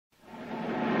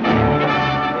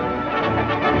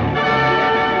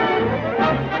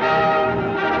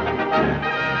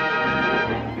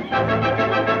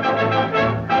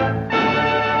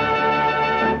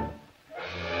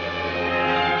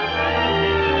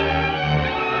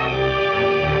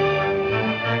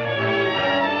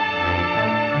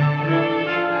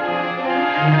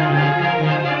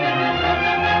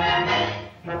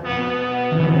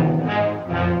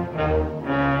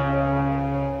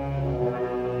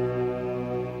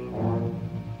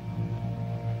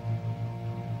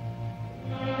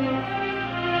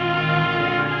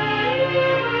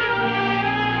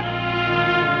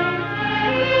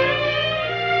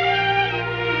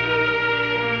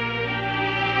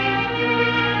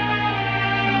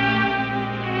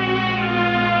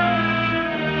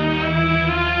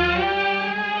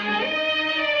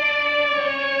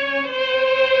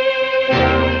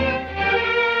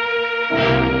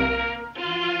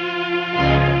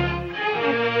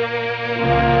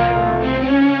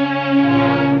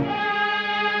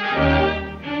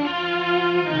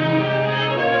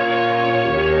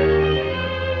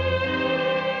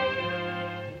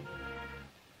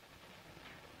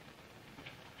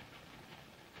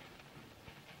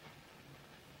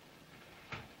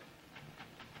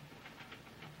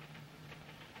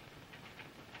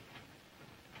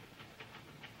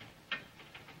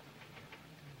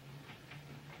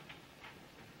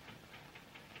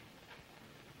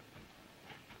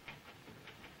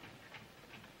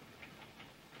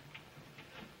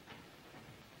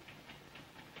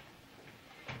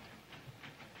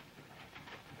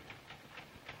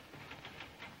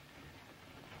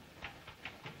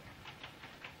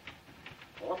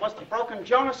must have broken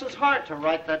Jonas's heart to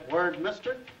write that word,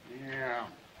 mister. Yeah.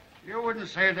 You wouldn't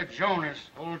say that Jonas,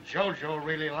 old Jojo,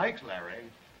 really likes Larry.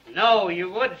 No,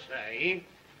 you would say.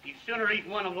 He'd sooner eat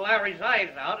one of Larry's eyes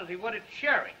out as he would a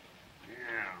cherry.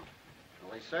 Yeah.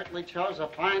 Well, he certainly chose a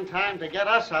fine time to get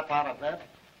us up out of bed.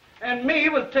 And me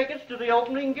with tickets to the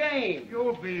opening game.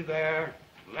 You'll be there.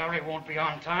 Larry won't be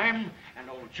on time, and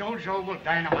old Jojo will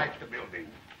dynamite the building.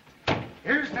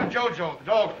 Here's the Jojo, the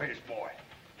dog-faced boy.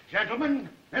 Gentlemen,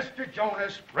 Mr.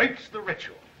 Jonas breaks the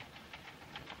ritual.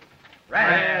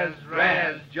 Raz,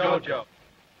 Raz, Jojo.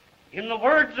 In the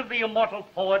words of the immortal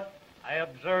poet, I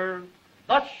observe,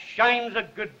 thus shines a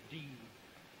good deed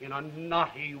in a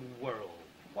naughty world.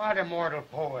 What immortal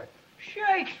poet?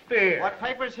 Shakespeare. What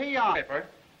paper's he on? Paper.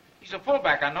 He's a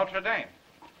fullback on Notre Dame.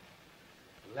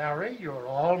 Larry, you're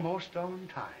almost on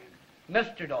time.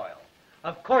 Mr. Doyle,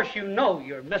 of course you know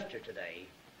you're Mr. today.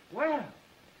 Well,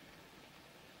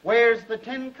 where's the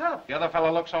tin cup? The other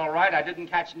fellow looks all right. I didn't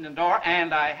catch him in the door,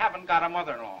 and I haven't got a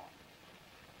mother-in-law.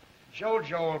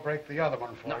 Jojo will break the other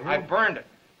one for No, you. I burned it.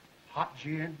 Hot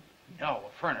gin? No,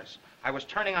 a furnace. I was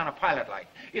turning on a pilot light.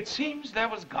 It seems there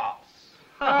was gas.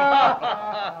 Wait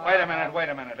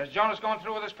a minute. Is Jonas going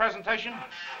through with his presentation?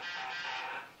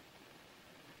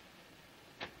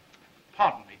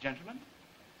 Pardon me, gentlemen.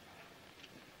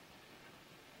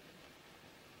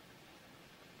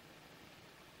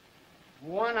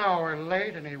 One hour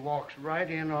late, and he walks right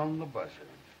in on the buzzer.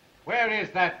 Where is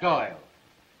that Doyle?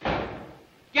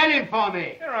 Get him for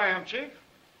me. Here I am, Chief.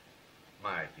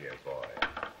 My dear boy,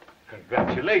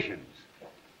 congratulations.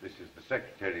 This is the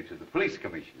secretary to the police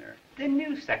commissioner. The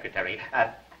new secretary.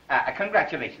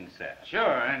 Congratulations, sir.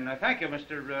 Sure, and thank you,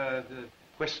 Mr.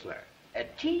 Whistler.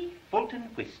 T. Fulton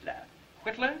Whistler.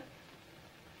 Whitler.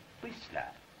 Whistler.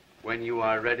 When you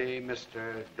are ready,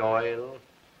 Mr. Doyle.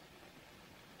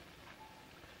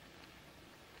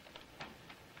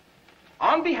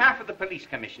 On behalf of the police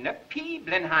commissioner, P.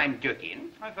 Blenheim Durkin.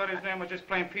 I thought his name was just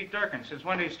plain Pete Durkin. Since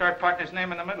when did he start parting his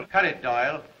name in the middle? Cut it,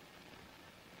 Doyle.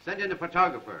 Send in the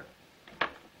photographer.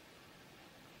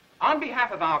 On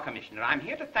behalf of our commissioner, I'm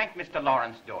here to thank Mr.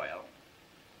 Lawrence Doyle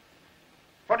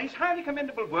for his highly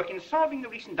commendable work in solving the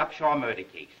recent Upshaw murder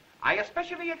case. I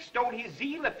especially extol his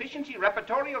zeal, efficiency,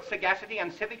 repertorial sagacity,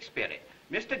 and civic spirit.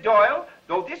 Mr. Doyle,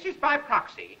 though this is by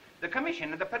proxy, the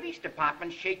commission and the police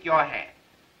department shake your hand.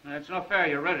 It's no fair.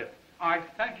 You read it. I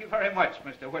thank you very much,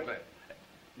 Mr. Whitler.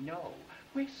 No,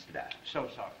 Whistler. So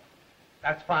sorry.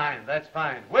 That's fine, that's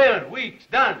fine. Will, Weeks,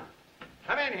 done.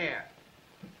 Come in here.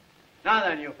 Now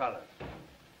then, you fellas.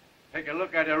 Take a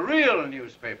look at a real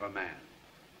newspaper man.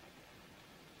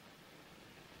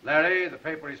 Larry, the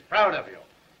paper is proud of you.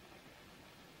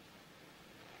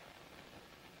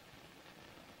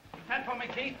 Hand for me,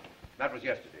 Chief. That was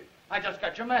yesterday. I just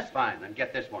got your message. Fine, then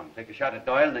get this one. Take a shot at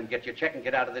Doyle and then get your check and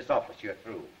get out of this office. You're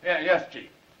through. Yeah, yes, Chief.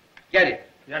 Get it.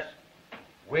 Yes.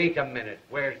 Wait a minute.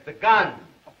 Where's the gun?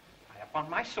 Upon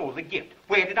my soul, the gift.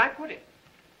 Where did I put it?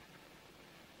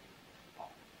 Oh,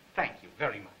 thank you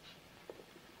very much.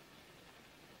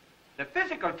 The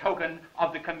physical token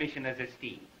of the commissioner's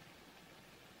esteem.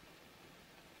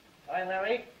 All right,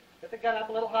 Larry. Get the gun up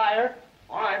a little higher.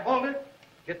 All right, hold it.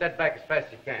 Get that back as fast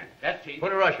as you can. Yes, Chief.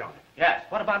 Put a rush on it. Yes.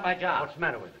 What about my job? What's the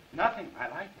matter with it? Nothing. I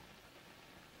like it.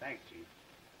 Thanks, Chief.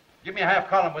 Give me a half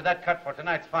column with that cut for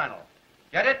tonight's final.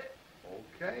 Get it?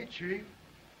 Okay, Chief.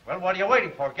 Well, what are you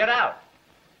waiting for? Get out.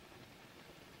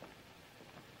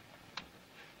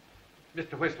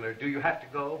 Mr. Whistler, do you have to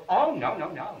go? Oh, no.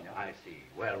 I see.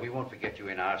 Well, we won't forget you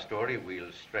in our story.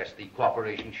 We'll stress the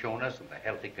cooperation shown us and the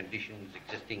healthy conditions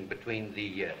existing between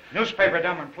the... Newspaper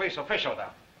dumb and police official dumb.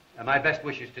 My best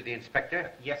wishes to the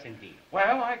inspector. Yes, indeed.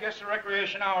 Well, I guess the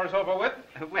recreation hour is over with.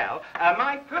 Well,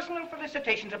 my personal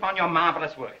felicitations upon your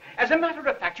marvelous work. As a matter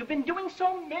of fact, you've been doing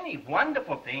so many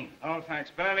wonderful things. Oh,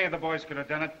 thanks. But any of the boys could have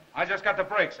done it. I just got the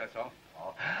breaks, that's all.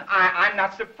 Oh, I'm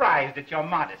not surprised at your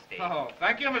modesty. Oh,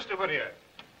 thank you, Mr. Whittier.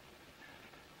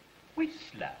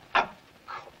 Whistler. Of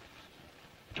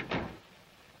course.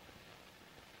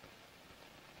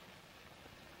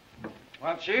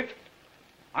 Well, Chief,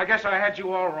 I guess I had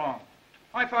you all wrong.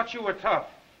 I thought you were tough.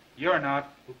 You're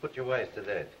not. Who put your wise to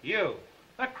that? You.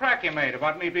 That crack you made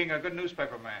about me being a good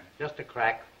newspaper man. Just a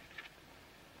crack.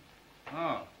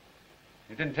 Oh,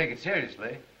 You didn't take it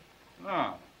seriously.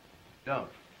 no, Don't.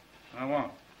 I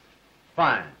won't.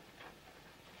 Fine.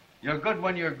 You're good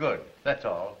when you're good. That's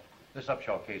all. This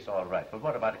Upshaw case, all right. But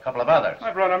what about a couple of others?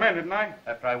 I brought him in, didn't I?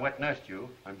 After I wet nursed you,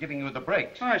 I'm giving you the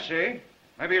breaks. I see.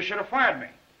 Maybe you should have fired me.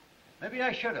 Maybe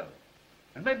I should have.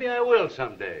 And maybe I will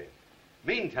someday.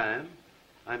 Meantime,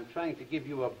 I'm trying to give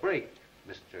you a break,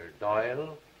 Mr.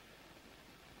 Doyle.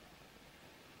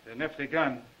 It's a nifty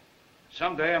gun.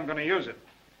 Someday I'm going to use it.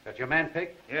 Got your man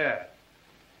picked? Yeah.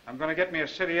 I'm going to get me a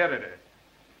city editor.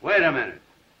 Wait a minute.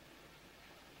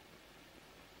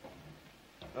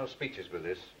 No speeches with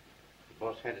this. The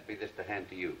boss handed me this to hand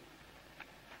to you.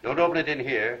 Don't open it in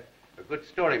here. A good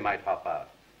story might hop out.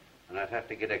 And I'd have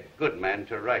to get a good man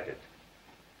to write it.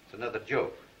 It's another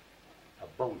joke. A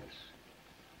bonus.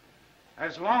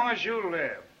 As long as you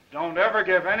live, don't ever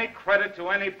give any credit to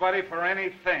anybody for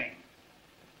anything.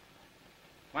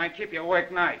 Might keep you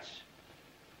awake nights.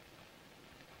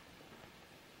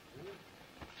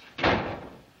 And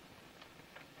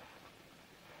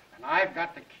I've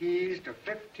got the keys to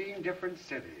 15 different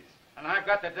cities. And I've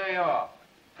got the day off.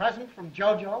 Present from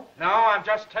JoJo? No, I'm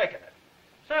just taking it.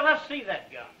 Say, let's see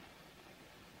that gun.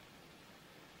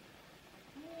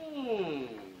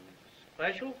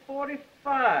 Special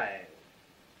 45.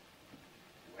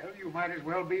 Well, you might as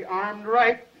well be armed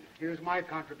right. Here's my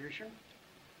contribution.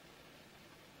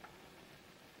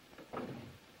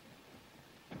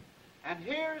 And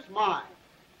here's mine.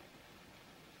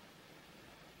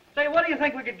 Say, what do you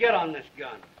think we could get on this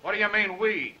gun? What do you mean,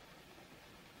 we?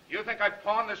 You think I'd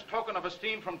pawn this token of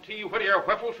esteem from T. Whittier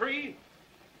Whiffletree?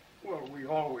 Well, we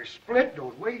always split,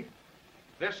 don't we?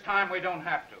 This time we don't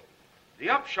have to. The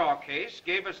Upshaw case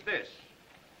gave us this.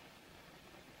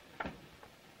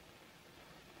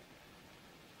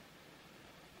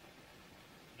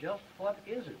 Just what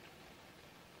is it?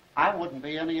 I wouldn't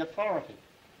be any authority.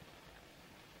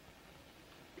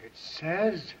 It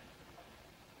says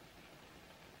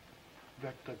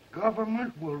that the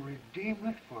government will redeem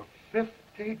it for $50.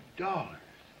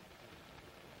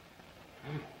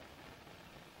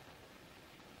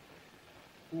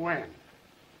 When?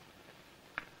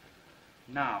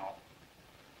 Now.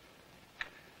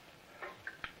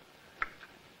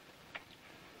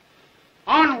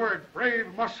 Onward,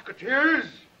 brave musketeers!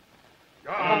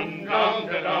 Dum dum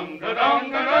da dum da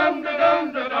dum da dum da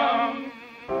dum da dum.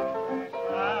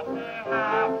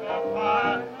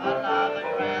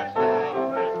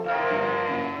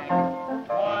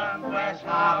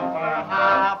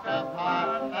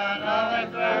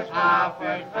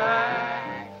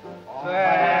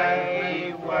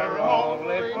 They were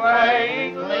only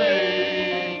playing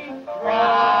league.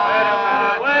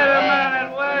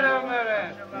 Wait a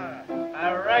minute.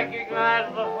 I recognize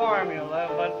the formula,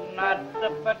 but not the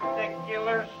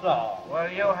particular song.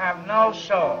 Well, you have no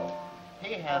soul.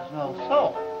 He has no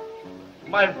soul.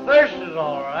 My thirst is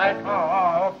all right.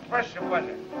 Oh, press the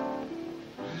button.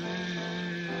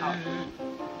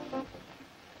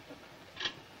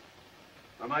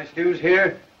 Are my stews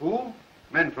here? Who?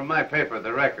 Men from my paper,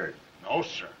 The Record. No,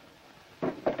 sir.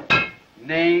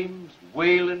 Names,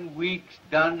 Whalen, Weeks,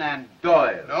 Dunn, and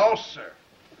Doyle. No, sir.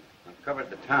 I've covered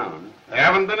the town. They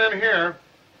haven't been in here.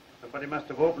 Somebody must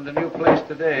have opened a new place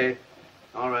today.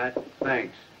 All right,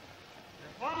 thanks.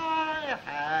 If I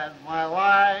had my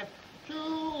wife to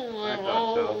I live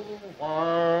thought so.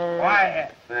 over.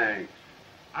 Quiet. Thanks.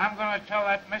 I'm going to tell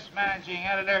that mismanaging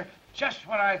editor just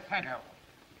what I think of him.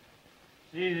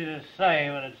 It's easy to say,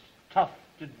 but it's tough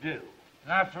to do.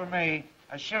 Not for me.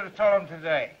 I should have told him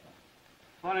today.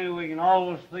 Funny, we can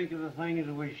always think of the things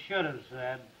we should have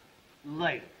said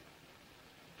later.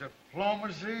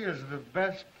 Diplomacy is the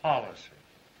best policy.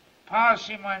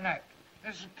 Policy my neck.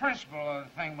 This is the principle of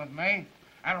the thing with me.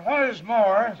 And what is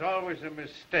more... It's always a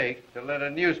mistake to let a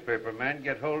newspaper man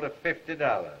get hold of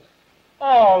 $50.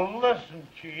 Oh, listen,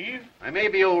 Chief. I may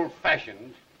be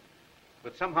old-fashioned,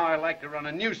 but somehow I like to run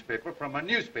a newspaper from a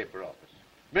newspaper office.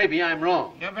 Maybe I'm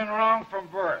wrong. You've been wrong from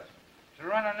birth. To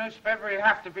run a newspaper, you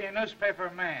have to be a newspaper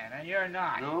man, and you're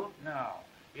not. No? No.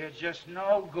 You're just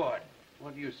no good.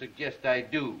 What do you suggest I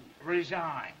do?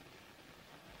 Resign.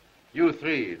 You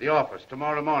three, the office,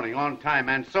 tomorrow morning, on time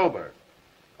and sober.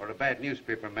 Or a bad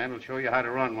newspaper man will show you how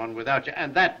to run one without you,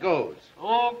 and that goes.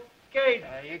 Okay.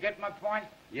 You get my point?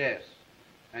 Yes,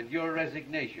 and your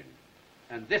resignation.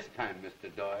 And this time,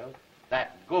 Mr. Doyle,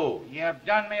 that goes. You've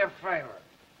done me a favor.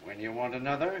 When you want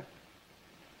another,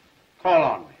 call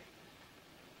on me.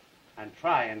 And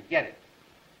try and get it.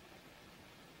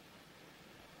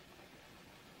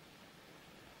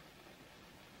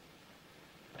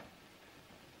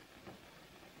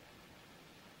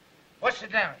 What's the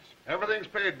damage? Everything's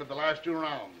paid but the last 2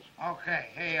 rounds. Okay,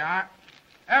 here you are.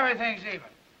 Everything's even.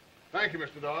 Thank you,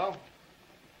 Mr. Doyle.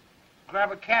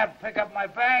 Grab a cab, pick up my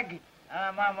bag, and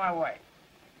I'm on my way.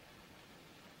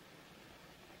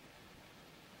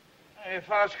 Hey, you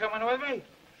fellas coming with me?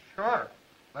 Sure.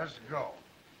 Let's go.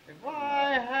 If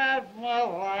I had my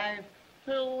wife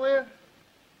to live.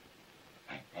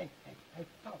 Hey,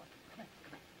 fella. Come here.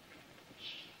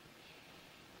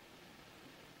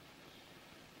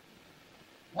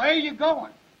 Where are you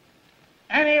going?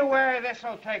 Anywhere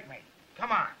this'll take me.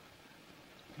 Come on.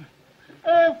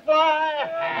 If I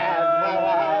had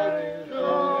what I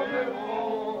do,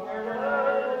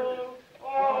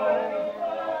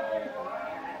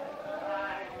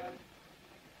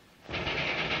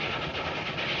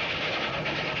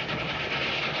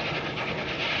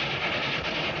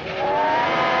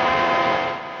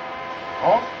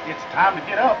 Boss, it's time to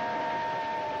get up.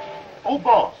 Oh,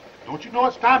 boss, don't you know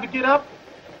it's time to get up?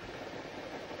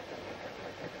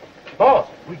 Boss,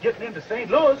 we getting into St.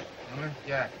 Louis.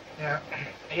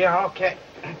 Yeah, okay.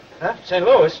 Huh? St.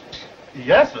 Louis?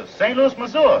 Yes, sir, St. Louis,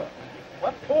 Missouri.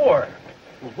 What for?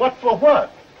 What for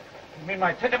what? You mean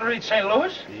my ticket to reach St.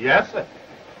 Louis? Yes, sir.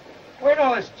 Where'd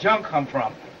all this junk come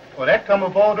from? Well, that come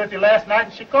aboard with you last night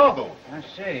in Chicago. I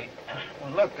see.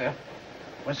 Well, look,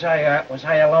 was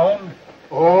I alone?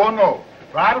 Oh, no. The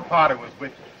bridal party was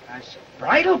with you. I said,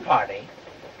 bridal party?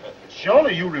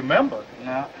 Surely you remember.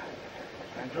 No.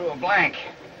 I drew a blank.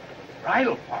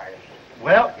 Bridal party?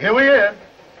 Well, here we is.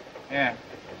 Yeah.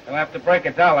 You'll have to break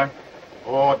 $1.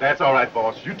 Oh, that's all right,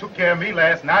 boss. You took care of me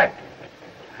last night.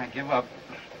 I give up.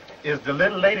 Is the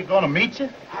little lady gonna meet you?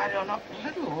 I don't know.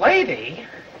 Little lady?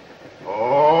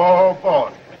 Oh,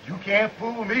 boss, you can't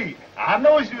fool me. I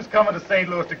know you was coming to St.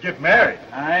 Louis to get married.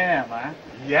 I am, huh?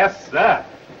 Yes, sir.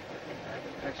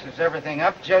 Fixes everything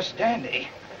up just dandy.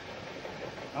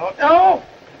 Oh, no!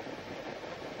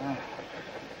 Oh,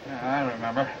 yeah, I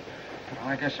remember. Well,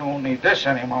 I guess I won't need this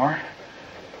anymore.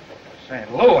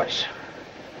 St. Louis.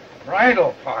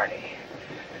 Bridal party.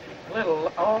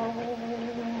 Little,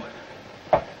 oh.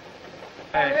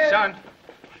 Hey, son.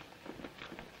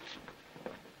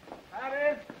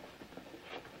 Howdy.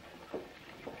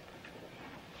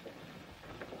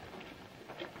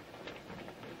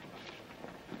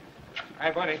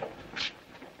 Hi, buddy.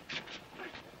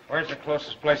 Where's the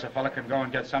closest place a fella can go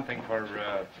and get something for,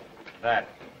 that?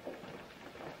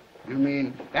 You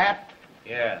mean that?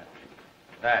 Yeah,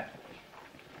 that.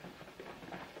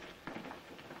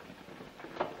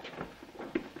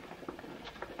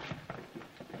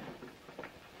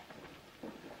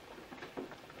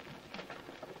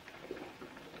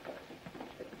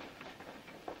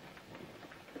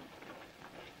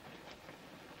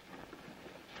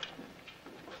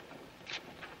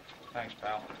 Thanks,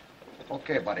 pal.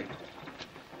 Okay, buddy.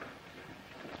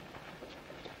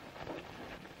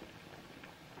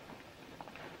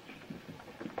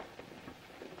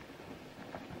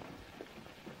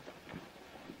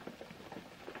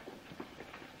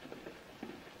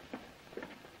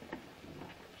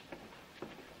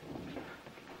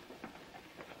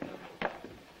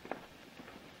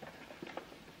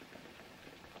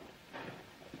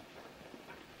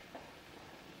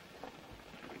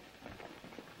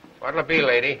 What'll it be,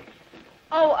 lady?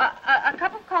 Oh, a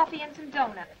cup of coffee and some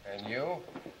donuts. And you?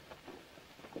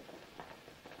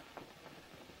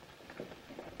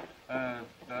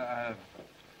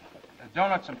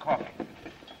 Donuts and coffee.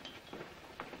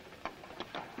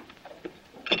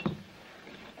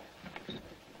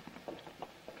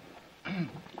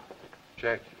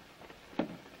 Check. 20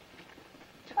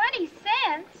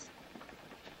 cents?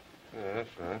 Yeah, that's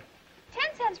right.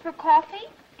 10 cents for coffee?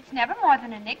 It's never more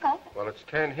than a nickel. Well, it's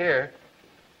 10 here.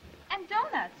 And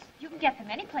donuts. You can get them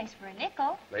any place for a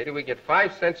nickel. Lady, we get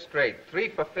 5 cents straight. 3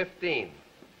 for 15.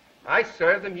 I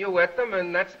serve them, you eat them,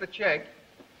 and that's the check.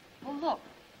 Well, look.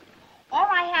 All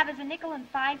I have is a nickel and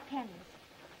 5 pennies.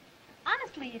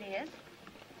 Honestly, it is.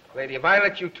 Lady, if I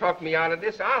let you talk me out of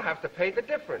this, I'll have to pay the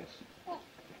difference. Well,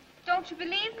 don't you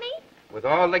believe me? With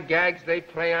all the gags they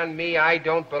play on me, I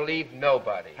don't believe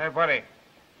nobody. Hey, buddy.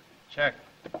 Check.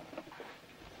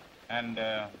 And,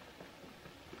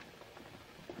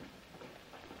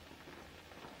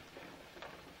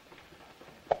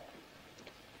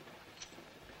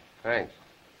 Thanks.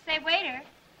 Say, waiter,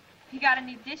 you got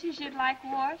any dishes you'd like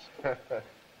washed?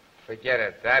 Forget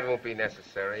it. That won't be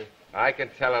necessary. I can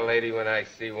tell a lady when I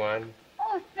see one.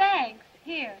 Oh, thanks.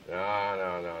 Here.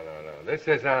 No. This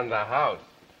is on the house.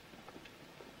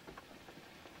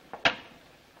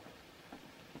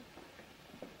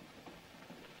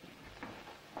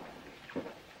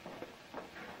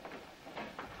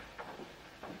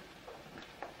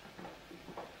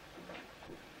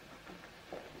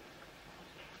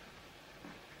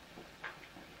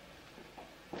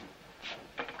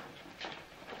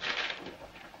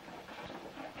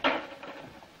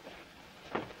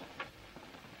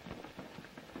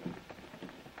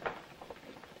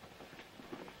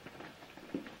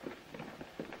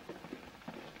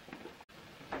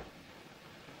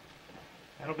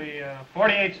 That'll be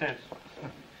 48 cents.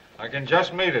 I can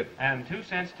just meet it. And 2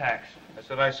 cents tax. That's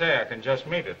what I say. I can just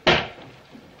meet it.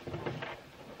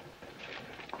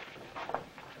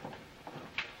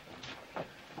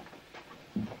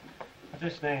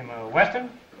 this name? Weston?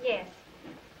 Yes.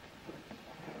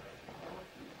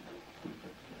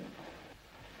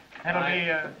 That'll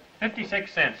be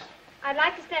 56 cents. I'd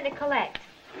like to send a collect.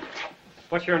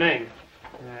 What's your name?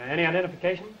 Any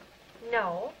identification?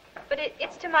 No, but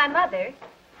it's to my mother.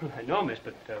 I know, miss,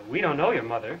 but we don't know your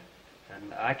mother,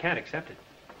 and I can't accept it.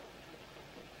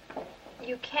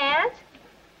 You can't?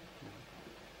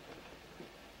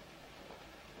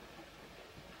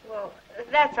 Well,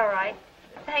 that's all right.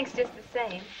 Thanks just the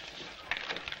same.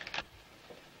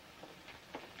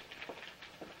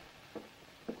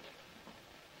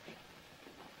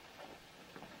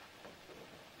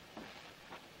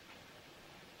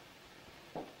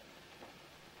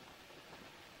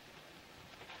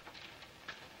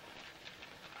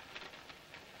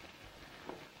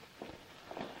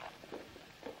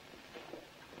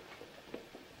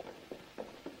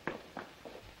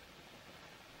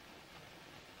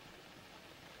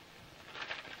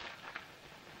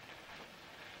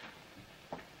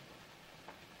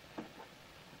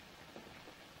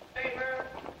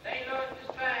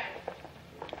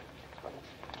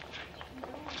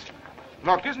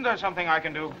 Look, isn't there something I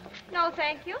can do? No,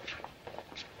 thank you.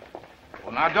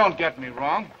 Well, now, don't get me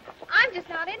wrong. I'm just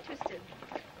not interested.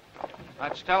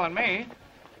 That's telling me.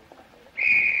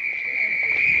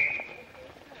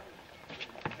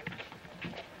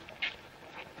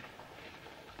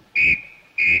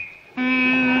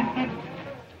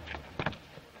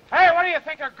 Hey, where do you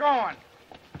think you're going?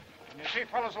 When you see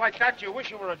fellas like that, you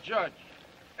wish you were a judge.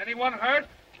 Anyone hurt?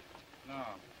 No.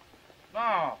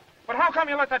 No. But how come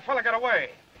you let that fella get away?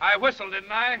 I whistled,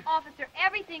 didn't I? Officer,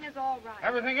 everything is all right.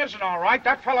 Everything isn't all right.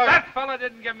 That fella... That fella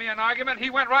didn't give me an argument. He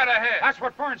went right ahead. That's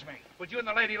what burns me. Would you and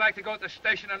the lady like to go to the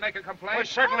station and make a complaint? We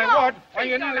certainly Oh, no. would. Well,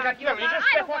 you Please nearly don't got argue killed. You about just it.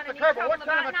 I step don't off want the any curb. trouble What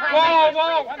kind of a about time? it. Now, Whoa, please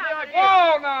whoa, stop it.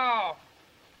 whoa, now.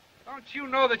 Don't you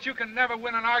know that you can never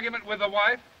win an argument with the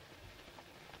wife?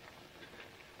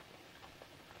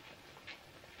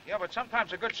 Yeah, but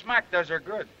sometimes a good smack does her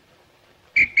good.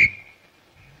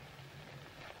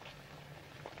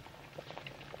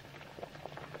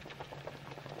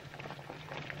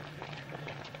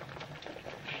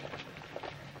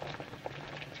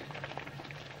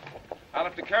 I'll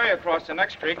have to carry you across the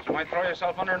next street. You might throw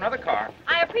yourself under another car.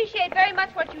 I appreciate very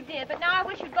much what you did, but now I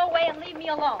wish you'd go away and leave me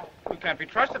alone. You can't be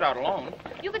trusted out alone.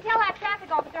 You can tell that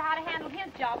traffic officer how to handle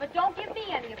his job, but don't give me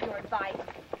any of your advice.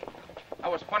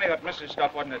 That was funny, that Mrs.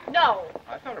 stuff, wasn't it? No.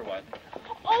 I thought it was.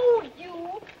 Oh,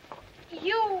 you.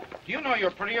 Do you know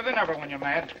you're prettier than ever when you're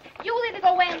mad? You'll either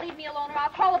go away and leave me alone, or I'll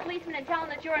call a policeman and tell him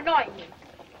that you're annoying me.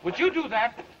 Would you do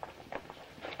that?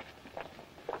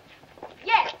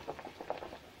 Yes.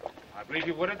 I believe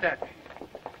you would at that.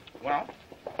 Well,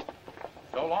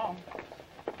 so long.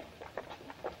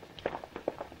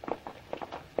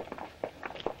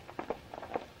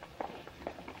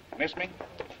 Miss me?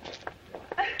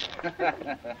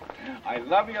 I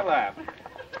love your laugh.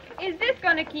 Is this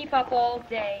going to keep up all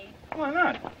day? Why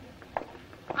not?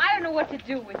 I don't know what to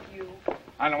do with you.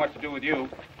 I know what to do with you.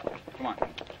 Come on.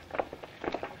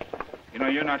 You know,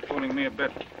 you're not fooling me a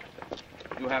bit.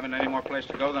 You haven't any more place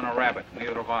to go than a rabbit.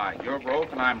 Neither have I. You're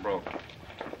broke and I'm broke.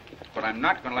 But I'm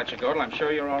not going to let you go till I'm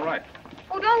sure you're all right.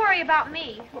 Oh, don't worry about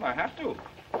me. Well, I have to.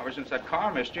 Ever since that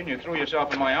car missed you and you threw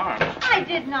yourself in my arms. I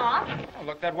did not. Well,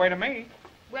 look that way to me.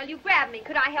 Well, you grabbed me.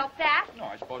 Could I help that? No,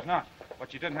 I suppose not.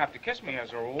 But you didn't have to kiss me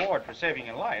as a reward for saving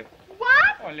your life. What?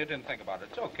 Well, you didn't think about it.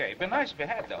 It's okay. It'd be nice if you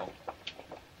had, though.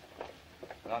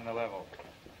 But on the level,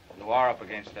 you are up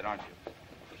against it, aren't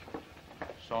you?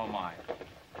 So am I.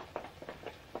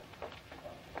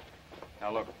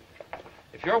 Now, look.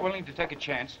 If you're willing to take a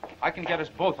chance, I can get us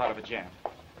both out of a jam.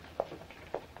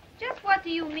 Just what do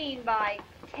you mean by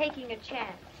taking a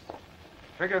chance?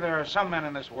 Figure there are some men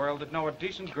in this world that know a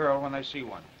decent girl when they see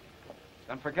one.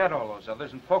 Then forget all those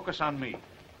others and focus on me.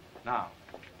 Now,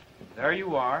 there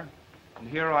you are, and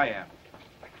here I am.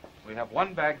 We have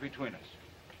one bag between us.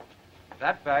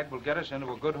 That bag will get us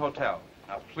into a good hotel.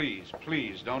 Now, please,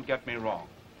 please, don't get me wrong.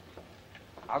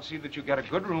 I'll see that you get a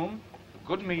good room, a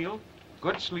good meal,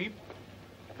 good sleep,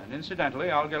 and incidentally,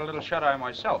 I'll get a little shut-eye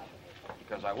myself,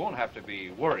 because I won't have to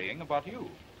be worrying about you.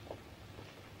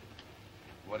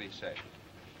 What do you say?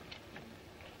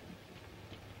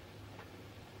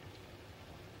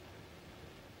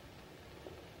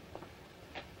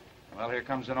 Well, here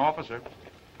comes an officer.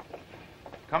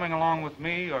 Coming along with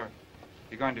me, or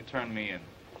you're going to turn me in?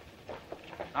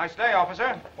 Nice day,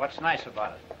 officer. What's nice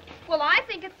about it? Well, I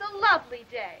think it's a lovely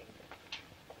day.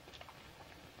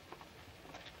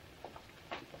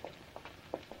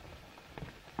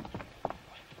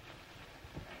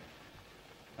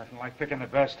 Nothing like picking the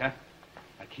best, huh?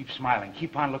 Now keep smiling.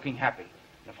 Keep on looking happy.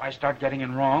 And if If I start getting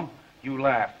in wrong, you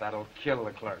laugh. That'll kill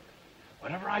the clerk.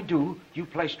 Whatever I do, you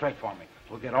play straight for me.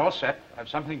 We'll get all set, have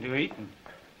something to eat, and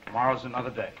tomorrow's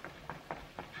another day.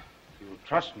 You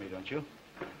trust me, don't you?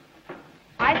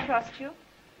 I trust you.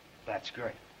 That's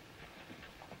great.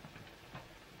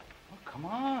 Well, come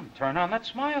on. Turn on that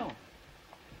smile.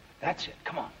 That's it.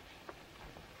 Come on.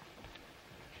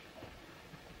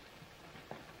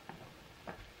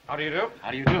 How do you do?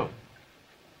 How do you do?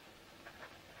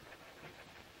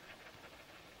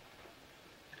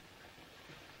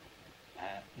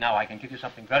 Now I can give you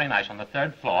something very nice on the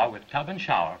 3rd floor with tub and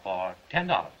shower for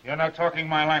 $10. You're not talking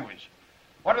my language.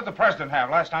 What did the president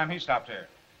have last time he stopped here?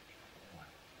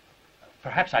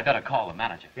 Perhaps I'd better call the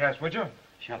manager. Yes, would you?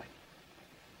 Surely.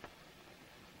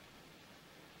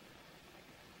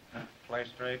 Play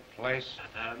straight, place.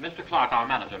 Mr. Clark, our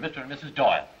manager, Mr. and Mrs.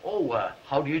 Doyle. Oh,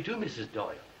 how do you do, Mrs.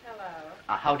 Doyle? Hello.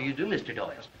 How do you do, Mr.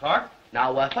 Doyle? Mr. Clark?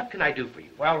 Now, what can I do for you?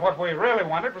 Well, what we really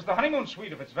wanted was the honeymoon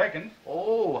suite if it's vacant.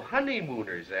 Oh,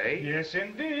 honeymooners, eh? Yes,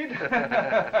 indeed.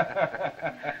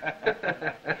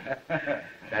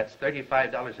 That's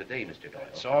 $35 a day, Mr. Doyle.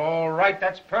 It's all right.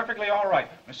 That's perfectly all right.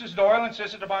 Mrs. Doyle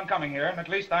insisted upon coming here, and at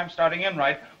least I'm starting in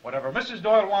right. Whatever Mrs.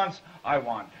 Doyle wants, I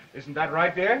want. Isn't that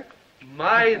right, dear?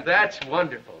 My, that's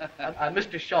wonderful.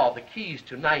 Mr. Shaw, the keys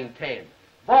to 910.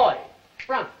 Boy,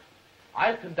 front.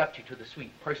 I'll conduct you to the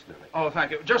suite personally. Oh,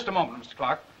 thank you. Just a moment, Mr.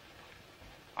 Clark.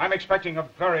 I'm expecting a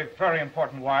very, very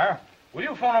important wire. Will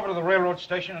you phone over to the railroad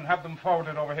station and have them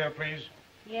forwarded over here, please?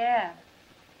 Yeah,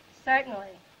 certainly.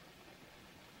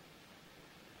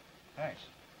 Thanks.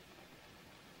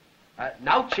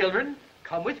 Now, children,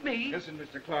 come with me. Listen,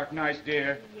 Mr. Clark, nice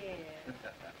dear. Yeah.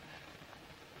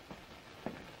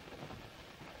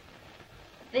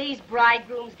 These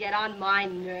bridegrooms get on my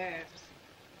nerves.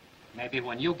 Maybe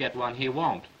when you get one, he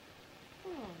won't.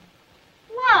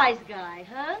 Wise guy,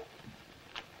 huh?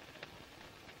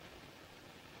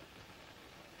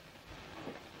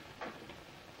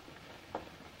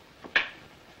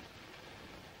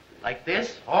 Like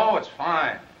this? Oh, it's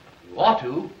fine. You ought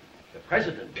to. The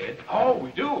president did. Oh,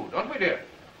 we do, don't we, dear?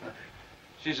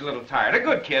 She's a little tired. A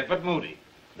good kid, but moody.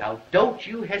 Now, don't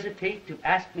you hesitate to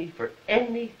ask me for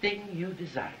anything you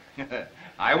desire.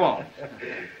 I won't.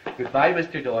 Goodbye,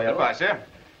 Mr. Doyle. Goodbye, sir.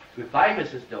 Goodbye,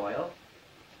 Mrs. Doyle.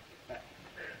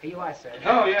 Here you are, sir.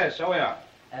 Oh, yes, so we are.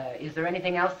 Is there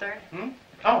anything else, sir?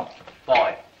 Oh,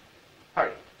 boy.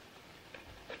 Hurry.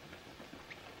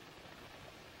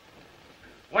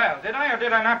 Well, did I or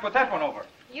did I not put that one over?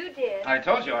 You did. I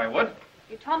told you I would.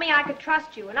 You told me I could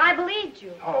trust you, and I believed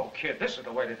you. Oh, kid, this is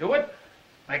the way to do it.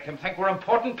 Make them think we're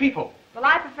important people. Well,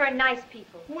 I prefer nice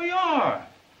people. We are.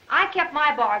 I kept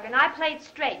my bargain. I played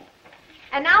straight.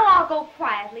 And now I'll go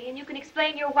quietly, and you can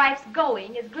explain your wife's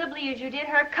going as glibly as you did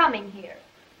her coming here.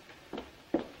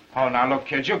 Oh, now, look,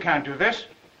 kids, you can't do this.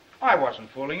 I wasn't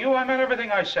fooling you. I meant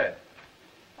everything I said.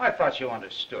 I thought you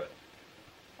understood.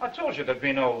 I told you there'd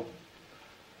be no...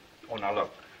 Oh, now,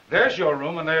 look. There's your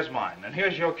room and there's mine, and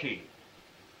here's your key.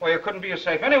 Well, you couldn't be as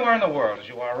safe anywhere in the world as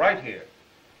you are right here.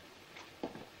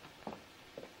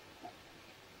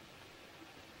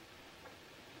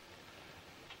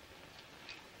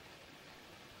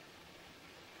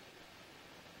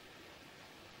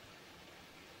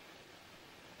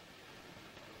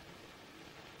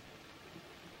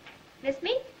 Miss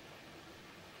me?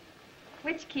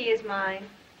 Which key is mine?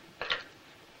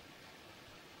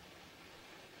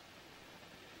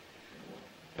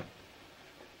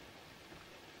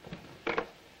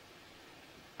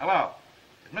 Hello.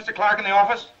 Is Mr. Clark in the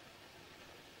office?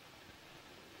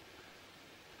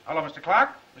 Hello, Mr.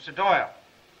 Clark? Mr. Doyle.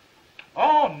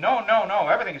 Oh, no.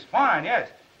 Everything is fine, yes.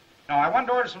 No, I wanted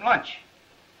to order some lunch.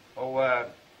 Oh,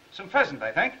 some pheasant,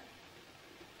 I think.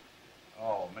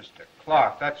 Oh, Mr.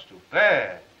 Clark, that's too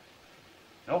bad.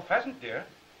 No pheasant, dear.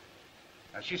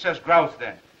 She says grouse,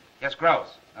 then. Yes,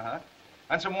 grouse. Uh-huh.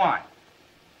 And some wine.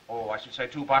 Oh, I should say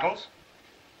 2 bottles.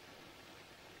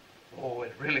 Oh,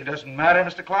 it really doesn't matter,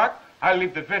 Mr. Clark. I'll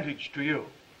leave the vintage to you.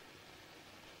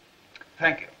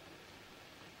 Thank you.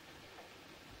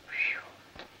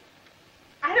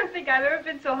 I don't think I've ever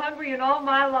been so hungry in all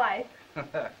my life.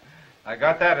 I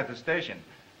got that at the station.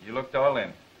 You looked all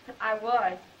in. I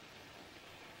was.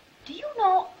 Do you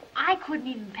know, I couldn't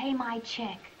even pay my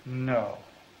check. No.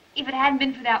 If it hadn't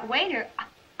been for that waiter,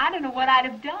 I don't know what I'd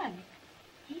have done.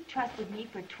 He trusted me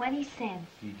for 20 cents.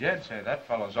 He did say that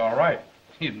fellow's all right.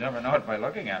 You'd never know it by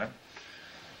looking at him.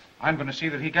 I'm going to see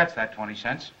that he gets that 20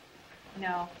 cents.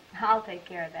 No, I'll take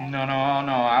care of that. No,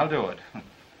 I'll do it.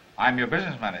 I'm your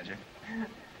business manager.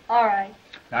 All right.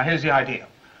 Now, here's the idea.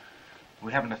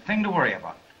 We haven't a thing to worry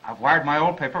about. I've wired my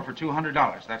old paper for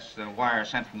 $200. That's the wire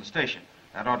sent from the station.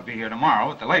 That ought to be here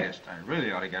tomorrow at the latest. I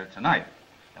really ought to get it tonight.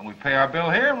 Then we pay our bill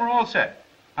here and we're all set.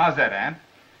 How's that, Ann?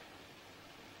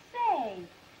 Say,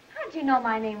 how'd you know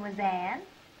my name was Ann?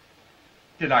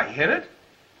 Did I hit it?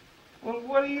 Well,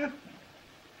 what do you...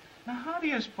 Now, how do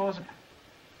you suppose...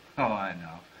 Oh, I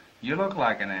know. You look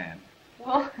like an Ann.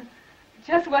 Well,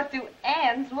 just what do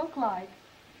Anns look like?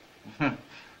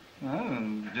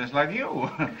 Well, just like you.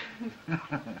 Oh,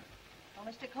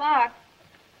 Mr. Clark.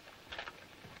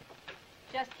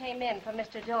 Just came in from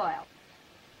Mr. Doyle.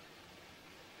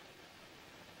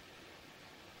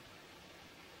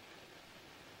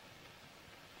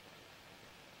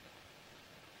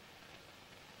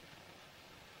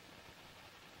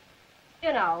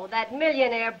 You know, that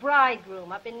millionaire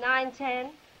bridegroom up in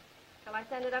 910. Shall I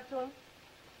send it up to him?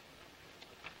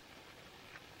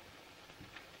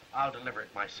 I'll deliver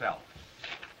it myself.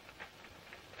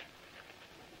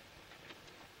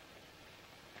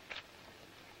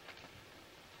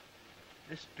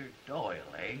 Mr. Doyle,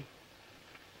 eh?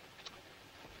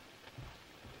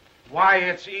 Why,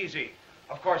 it's easy.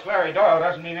 Of course, Larry Doyle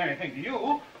doesn't mean anything to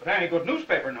you, but any good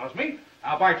newspaper knows me.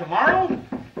 I'll buy tomorrow.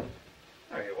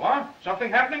 There you are. Something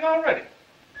happening already.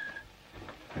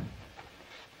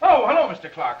 Oh, hello, Mr.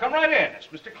 Clark. Come right in. It's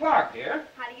Mr. Clark here.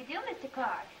 How do you do, Mr.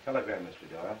 Clark? Telegram, Mr.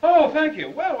 Doyle. Oh, thank you.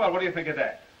 Well, what do you think of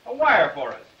that? A wire for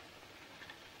us.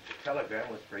 The telegram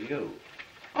was for you.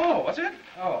 Oh, was it?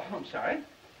 Oh, I'm sorry.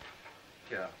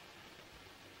 Yeah.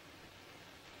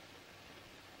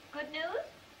 Good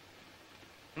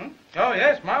news? Oh,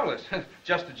 yes, marvelous.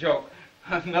 Just a joke.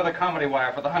 Another comedy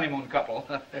wire for the honeymoon couple.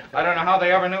 I don't know how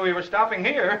they ever knew we were stopping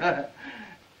here.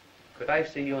 Could I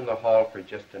see you in the hall for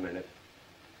just a minute?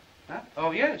 Huh?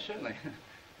 Oh, yes, certainly.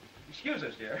 Excuse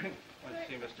us, dear. I want to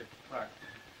see Mr. Clark.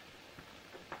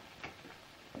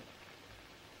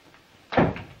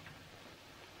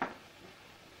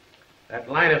 That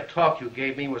line of talk you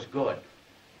gave me was good.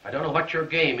 I don't know what your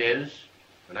game is,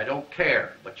 and I don't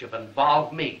care, but you've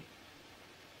involved me.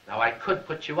 Now, I could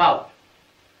put you out,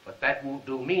 but that won't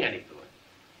do me any good.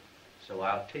 So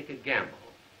I'll take a gamble.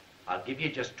 I'll give you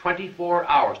just 24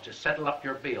 hours to settle up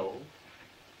your bill,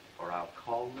 or I'll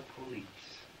call the police.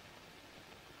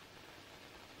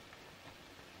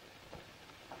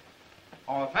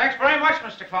 Oh, thanks very much,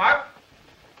 Mr. Clark.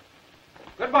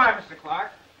 Goodbye, Mr.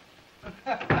 Clark.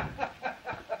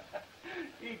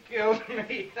 He killed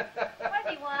me. What'd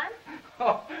he want?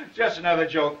 Oh, just another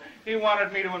joke. He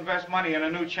wanted me to invest money in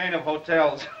a new chain of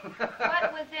hotels.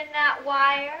 What was in that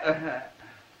wire?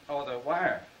 Oh, the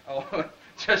wire. Oh,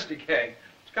 just a gag.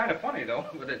 It's kind of funny, though,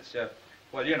 but it's,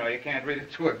 well, you know, you can't read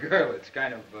it to a girl. It's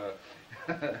kind of,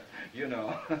 you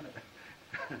know.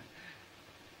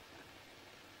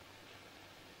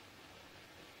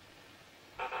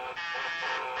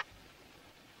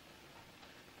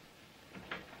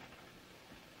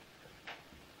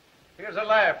 Here's a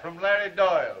laugh from Larry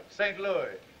Doyle, St.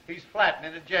 Louis. He's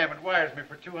flattening a jam and wires me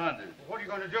for 200. What are you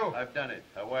going to do? I've done it.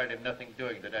 I wired him nothing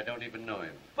doing that. I don't even know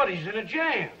him. But he's in a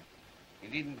jam. He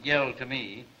needn't yell to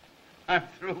me. I'm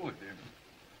through with him.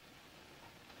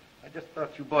 I just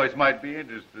thought you boys might be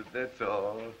interested, that's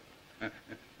all. The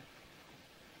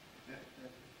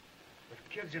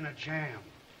kid's in a jam.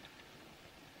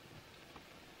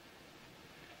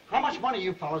 How much money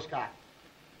you fellows got?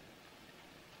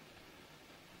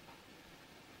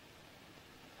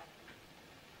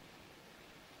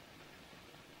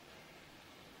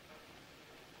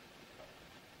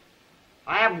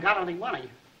 I haven't got any money,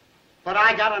 but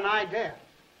I got an idea.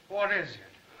 What is it?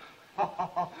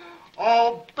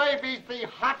 Oh, babies be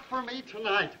hot for me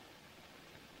tonight.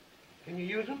 Can you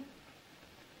use them?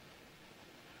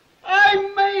 I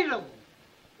made them.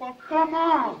 Well, come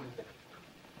on.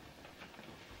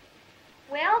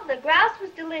 Well, the grouse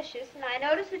was delicious, and I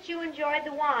noticed that you enjoyed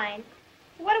the wine.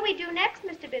 What do we do next,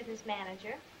 Mr. Business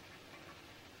Manager?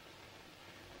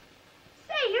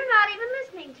 Say, you're not even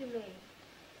listening to me.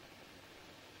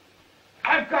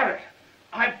 I've got it.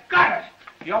 I've got it.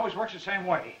 He always works the same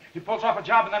way. He pulls off a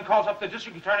job and then calls up the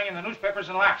district attorney in the newspapers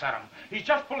and laughs at him. He's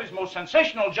just pulled his most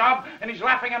sensational job, and he's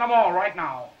laughing at them all right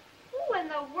now. Who in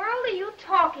the world are you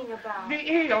talking about? The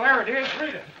eel, there it is.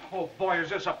 Read it. Oh, boy, is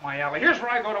this up my alley. Here's where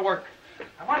I go to work.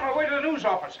 I'm on my way to the news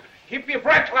office. Keep your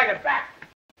breath till I get back.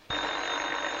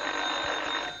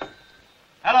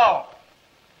 Hello.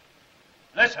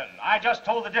 Listen, I just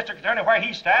told the district attorney where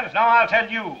he stands. Now I'll tell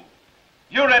you.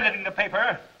 You're editing the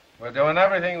paper. We're doing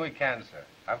everything we can, sir.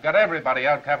 I've got everybody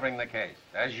out covering the case.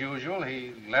 As usual,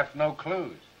 he left no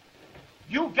clues.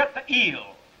 You get the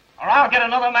eel, or I'll get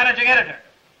another managing editor.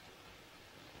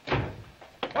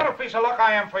 What a piece of luck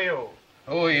I am for you.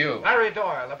 Who are you? Larry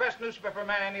Doyle, the best newspaper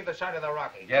man on either side of the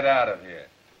Rockies. Get out of here.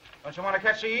 Don't you want to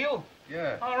catch the eel?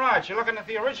 Yeah. All right, you're looking at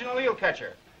the original eel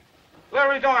catcher.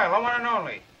 Larry Doyle, the one and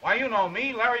only. Why, you know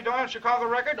me, Larry Doyle, Chicago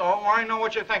Record. Oh, I know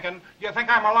what you're thinking. You think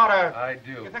I'm a lot of... I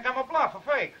do. You think I'm a bluff, a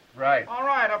fake. Right. All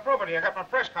right, I'll prove it to you. I got my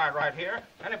press card right here.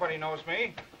 Anybody knows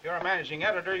me. If you're a managing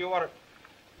editor, you ought to...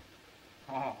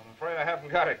 Oh, I'm afraid I haven't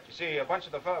got it. You see, a bunch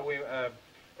of the fellow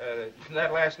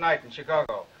that last night in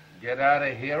Chicago. Get out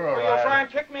of here or Well, you'll try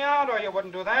and kick me out, or you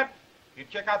wouldn't do that. You'd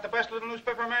kick out the best little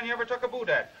newspaper man you ever took a boot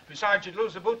at. Besides, you'd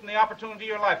lose the boot and the opportunity of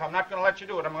your life. I'm not going to let you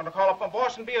do it. I'm going to call up my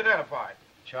boss and be identified.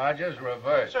 Charges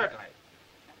reversed. Certainly.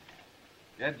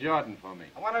 Get Jordan for me.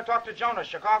 I want to talk to Jonas,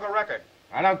 Chicago Record.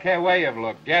 I don't care where you've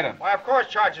looked. Get him. Why, of course,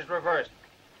 charges reversed.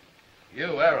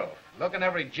 You, Errol. Look in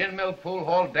every gin mill, pool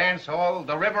hall, dance hall,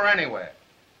 the river, anywhere.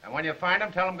 And when you find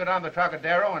him, tell him go down to the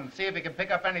Trocadero and see if he can pick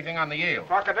up anything on the eel.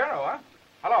 Trocadero, huh?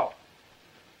 Hello.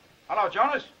 Hello,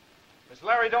 Jonas. It's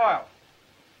Larry Doyle.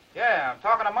 Yeah, I'm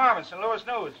talking to Marvin, St. Louis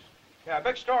News. Yeah, a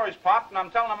big story's popped, and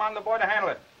I'm telling him I'm the boy to handle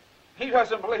it. He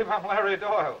doesn't believe I'm Larry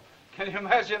Doyle. Can you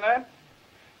imagine that?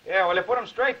 Yeah, will you put him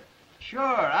straight? Sure,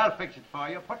 I'll fix it for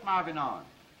you. Put Marvin on.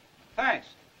 Thanks.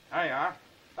 There you are.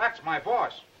 That's my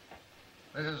boss.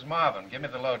 This is Marvin. Give me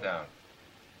the lowdown.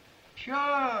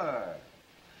 Sure.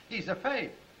 He's a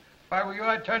fake. If I were you,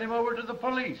 I'd turn him over to the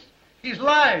police. He's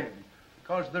lying.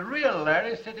 Because the real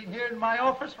Larry's sitting here in my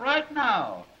office right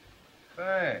now.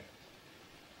 Thanks.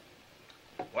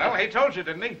 Well, he told you,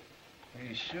 didn't he?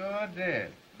 He sure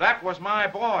did. That was my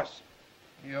boss.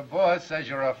 Your boss says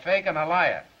you're a fake and a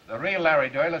liar. The real Larry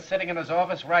Doyle is sitting in his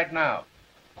office right now.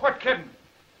 Quit kidding.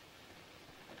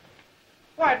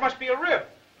 Why, it must be a rib.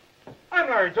 I'm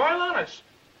Larry Doyle, honest.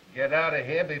 Get out of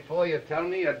here before you tell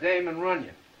me your dame and run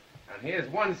you. And here's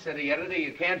one city editor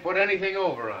you can't put anything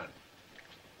over on.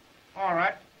 All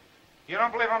right. You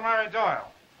don't believe I'm Larry Doyle?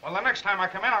 Well, the next time I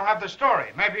come in, I'll have the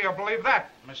story. Maybe you'll believe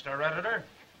that, Mr. Editor.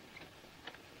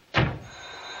 The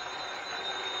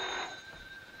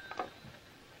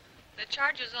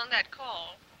charges on that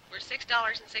call were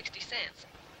 $6.60.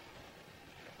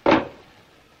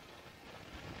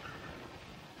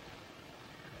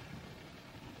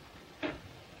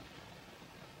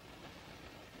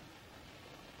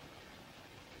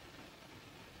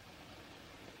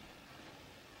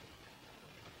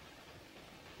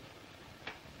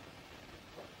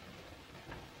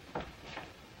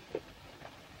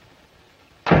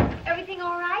 Everything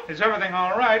all right? Is everything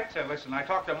all right? Listen, I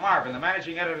talked to Marvin, the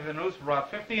managing editor of the news, for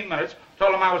about 15 minutes.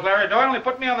 Told him I was Larry Doyle, and he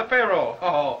put me on the payroll.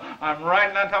 Oh, I'm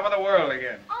riding on top of the world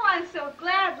again. Oh, I'm so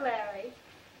glad, Larry.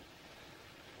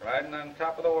 Riding on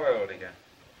top of the world again.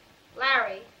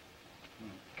 Larry,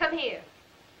 come here.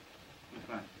 What's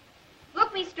that?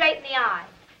 Look me straight in the eye.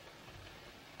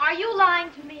 Are you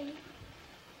lying to me?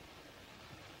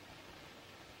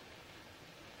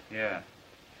 Yeah.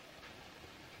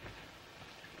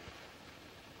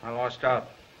 I lost out.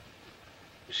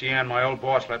 You see, Ann, my old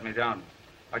boss let me down.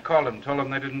 I called him, told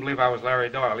him they didn't believe I was Larry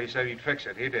Doyle. He said he'd fix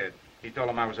it. He did. He told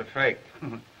him I was a fake.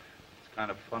 It's kind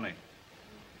of funny.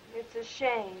 It's a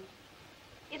shame.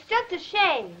 It's just a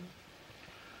shame.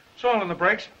 It's all in the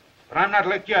breaks, but I'm not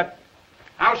licked yet.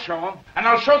 I'll show him, and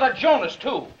I'll show that Jonas,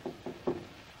 too.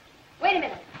 Wait a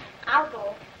minute. I'll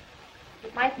go.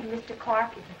 It might be Mr.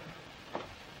 Clark.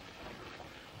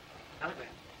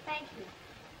 Thank you.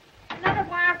 Another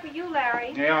wire for you,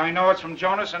 Larry. Yeah, I know it's from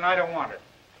Jonas, and I don't want it.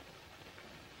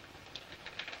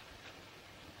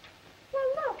 Well,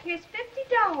 look, here's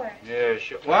 $50. Yeah,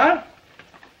 sure. What?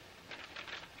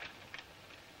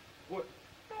 Well,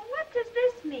 what does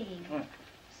this mean?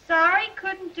 Sorry,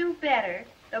 couldn't do better.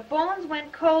 The bones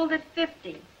went cold at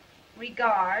 50.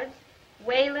 Regards,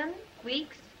 Whalen,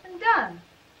 Weeks, and Dunn.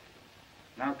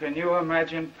 Now, can you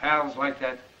imagine pals like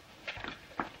that?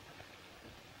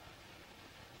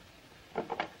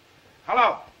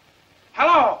 Hello?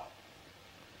 Hello?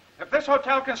 If this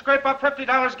hotel can scrape up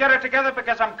 $50, get it together,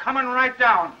 because I'm coming right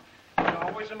down. It's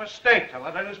always a mistake to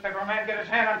let a newspaper man get his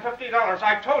hand on $50.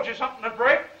 I told you something would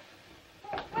break.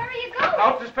 Where are you going?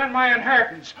 Out to spend my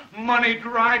inheritance. Money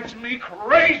drives me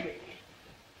crazy.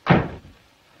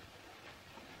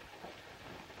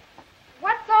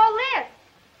 What's all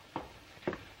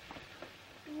this?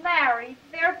 Larry,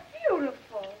 they're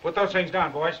beautiful. Put those things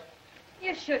down, boys.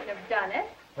 You shouldn't have done it.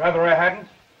 Rather I hadn't.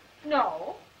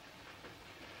 No.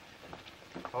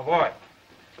 Oh, boy.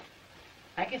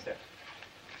 Thank you, sir.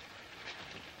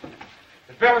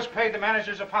 The bill is paid. The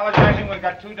manager's apologizing. We've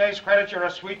got 2 days' credit. You're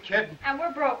a sweet kid. And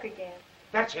we're broke again.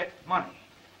 That's it. Money.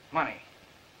 Money.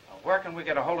 Now, where can we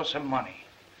get a hold of some money?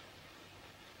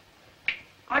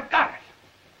 I got it.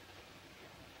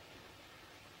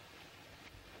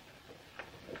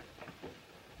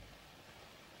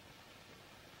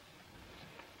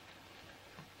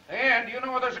 you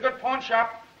know where there's a good pawn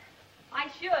shop? I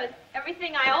should.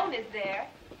 Everything I own is there.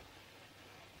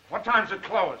 What time's it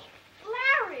close?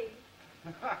 Larry!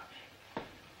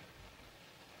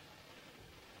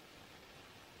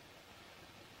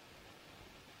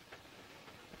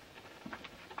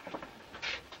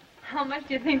 How much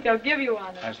do you think they'll give you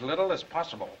on it? As little as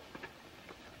possible.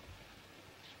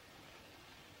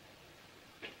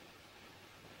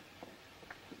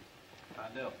 I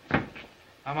do.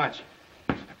 How much?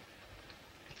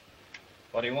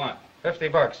 What do you want?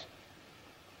 $50.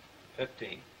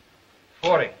 15.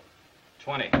 40.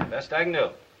 20. Best I can do.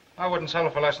 I wouldn't sell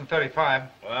it for less than 35.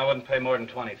 Well, I wouldn't pay more than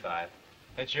 25.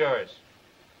 It's yours.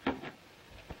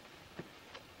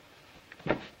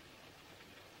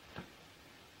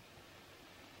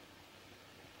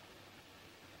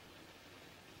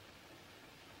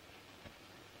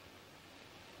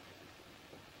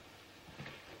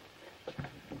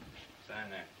 Sign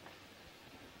there.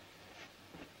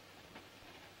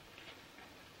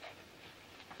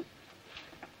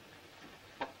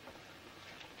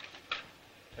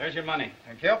 There's your money.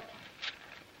 Thank you. Your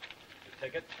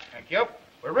ticket. Thank you.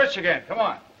 We're rich again. Come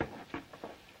on.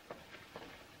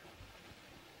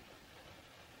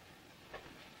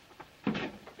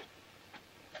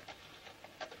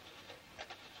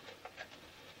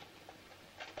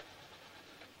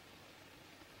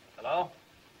 Hello?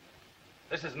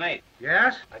 This is Nate.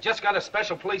 Yes? I just got a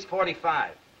special police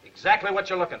 45. Exactly what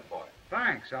you're looking for.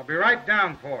 Thanks. I'll be right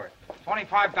down for it.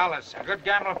 $25. A good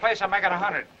gambling place. I'll make it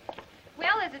 100.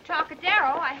 Well, there's a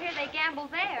Trocadero. I hear they gamble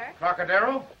there.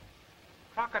 Trocadero?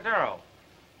 Trocadero.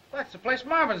 That's the place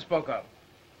Marvin spoke of.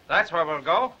 That's where we'll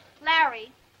go.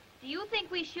 Larry, do you think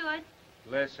we should?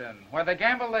 Listen, where they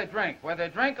gamble, they drink. Where they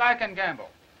drink, I can gamble.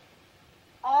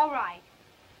 All right.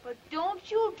 But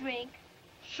don't you drink.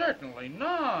 Certainly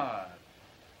not.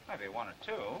 Maybe one or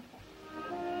two.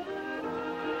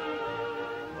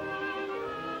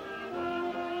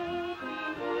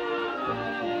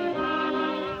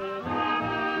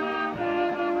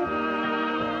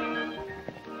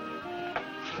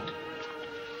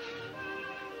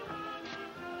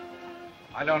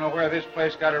 I don't know where this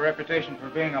place got a reputation for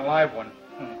being a live one.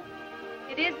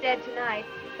 It is dead tonight,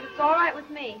 but it's all right with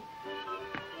me.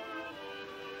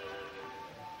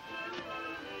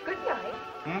 Good night.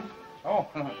 Hmm? Oh.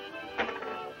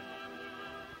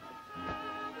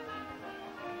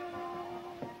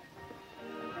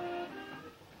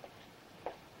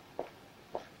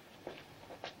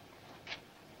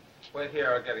 Wait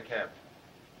here, I'll get a cab.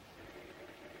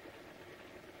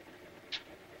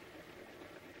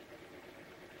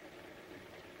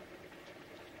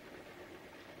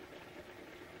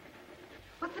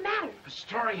 What's the matter? A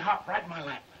story hot right in my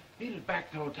lap. Beat it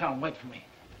back to the hotel and wait for me.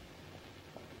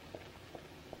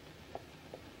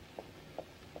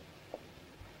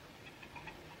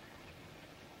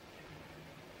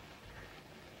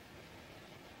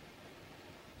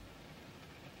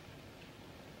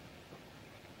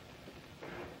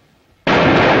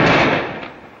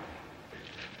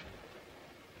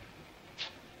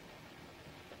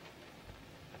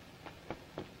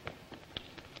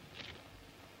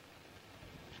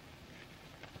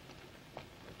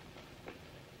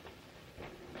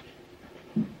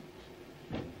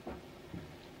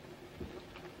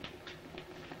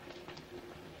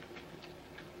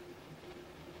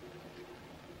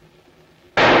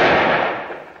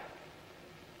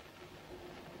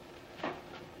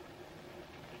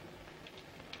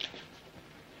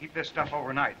 Keep this stuff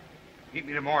overnight. Meet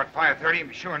me tomorrow at 5:30 and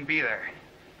be sure and be there.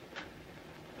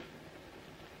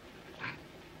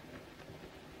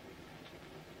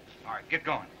 All right, get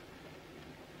going.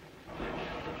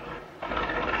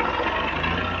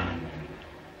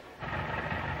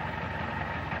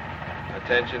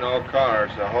 Attention all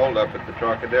cars, a holdup at the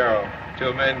Trocadero.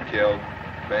 2 men killed.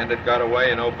 Bandit got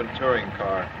away in open touring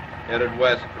car. Headed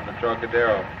west from the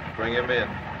Trocadero. Bring him in.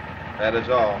 That is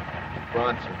all.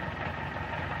 Bronson.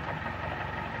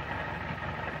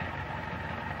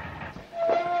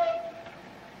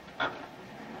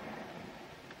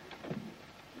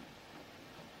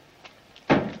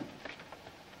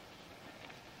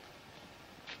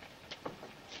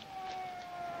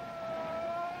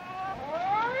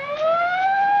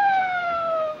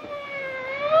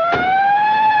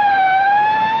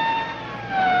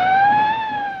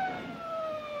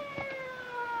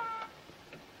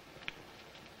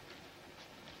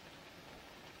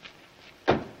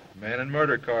 Man in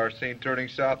murder car seen turning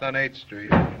south on 8th Street.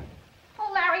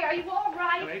 Oh, Larry, are you all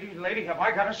right? Lady, have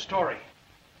I got a story?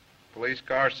 Police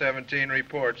car 17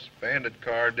 reports. Bandit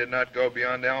car did not go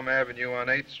beyond Elm Avenue on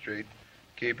 8th Street.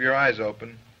 Keep your eyes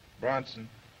open. Bronson.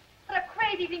 What a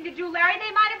crazy thing to do, Larry.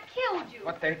 They might have killed you.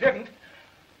 But they didn't.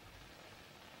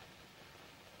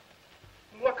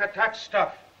 Look at that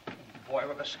stuff. Boy,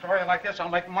 with a story like this, I'll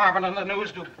make Marvin and the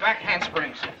news do back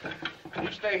handsprings.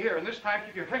 You stay here, and this time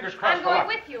keep your fingers crossed. I'm for going luck.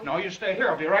 with you. No, you stay here.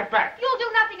 I'll be right back. You'll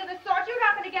do nothing of the sort. You're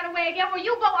not going to get away again. Where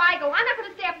you go, I go. I'm not going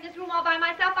to stay up in this room all by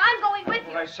myself. I'm going with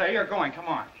you. What I say, you're going. Come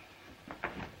on.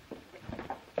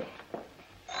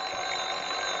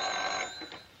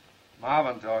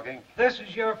 Marvin talking. This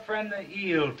is your friend the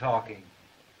eel talking.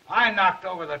 I knocked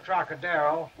over the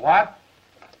Trocadero. What?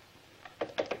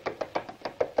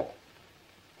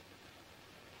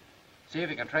 See if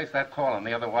you can trace that call on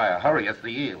the other wire. Hurry, it's the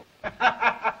eel.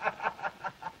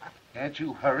 Can't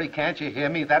you hurry? Can't you hear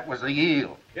me? That was the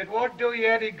eel. It won't do you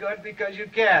any good because you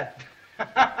can't.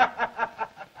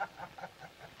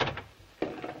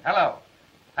 Hello.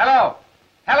 Hello.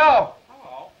 Hello.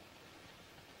 Hello.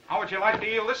 How would you like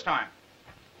the eel this time?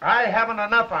 I haven't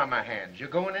enough on my hands. You're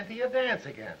going into your dance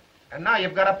again. And now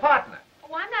you've got a partner.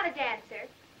 Oh, I'm not a dancer.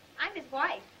 I'm his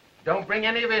wife. Don't bring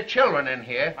any of your children in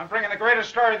here. I'm bringing the greatest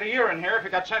story of the year in here if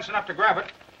you got sense enough to grab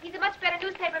it. He's a much better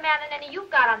newspaper man than any you've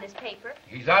got on this paper.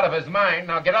 He's out of his mind.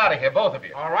 Now get out of here, both of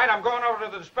you. All right, I'm going over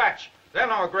to the Dispatch. They'll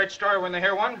know a great story when they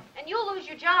hear one. And you'll lose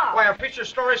your job. Why, a feature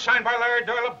story signed by Larry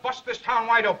Doyle will bust this town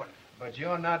wide open. But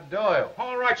you're not Doyle.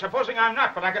 All right, supposing I'm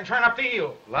not, but I can turn up the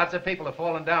eel. Lots of people have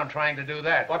fallen down trying to do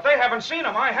that. But they haven't seen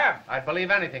him. I have. I'd believe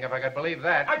anything if I could believe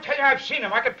that. I tell you, I've seen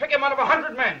him. I could pick him out of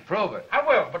 100 men. Prove it. I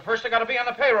will, but first I got to be on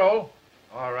the payroll.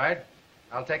 All right.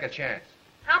 I'll take a chance.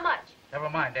 How much?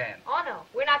 Never mind, Dan. Oh, no.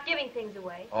 We're not giving things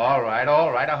away. All right,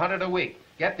 all right. 100 a week.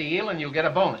 Get the eel and you'll get a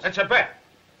bonus. It's a bet.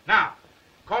 Now,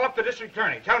 call up the district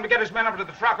attorney. Tell him to get his men over to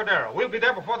the Trocadero. We'll be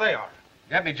there before they are.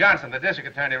 Get me Johnson, the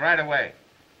district attorney, right away.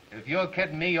 If you're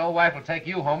kidding me, your wife will take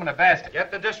you home in a basket. Get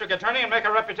the district attorney and make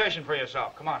a reputation for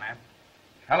yourself. Come on, Ann.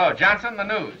 Hello, Johnson, the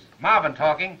news. Marvin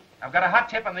talking. I've got a hot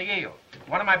tip on the eel.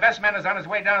 One of my best men is on his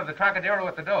way down to the Trocadero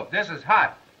with the dope. This is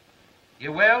hot.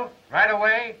 You will? Right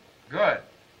away? Good.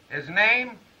 His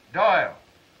name? Doyle.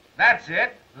 That's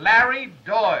it. Larry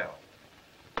Doyle.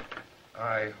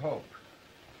 I hope.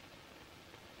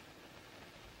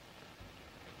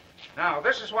 Now,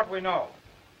 this is what we know.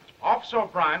 Officer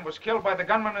O'Brien was killed by the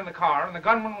gunman in the car, and the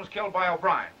gunman was killed by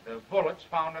O'Brien. The bullets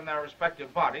found in their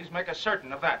respective bodies make us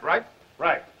certain of that, right?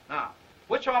 Right. Now,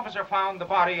 which officer found the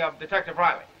body of Detective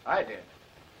Riley? I did.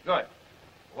 Good.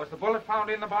 Was the bullet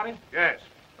found in the body? Yes.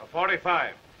 A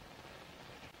 45.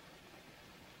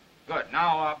 Good.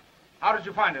 Now, how did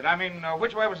you find it? I mean,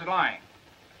 which way was it lying?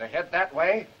 The head that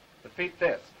way, the feet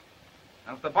this.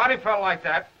 Now, if the body fell like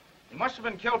that, he must have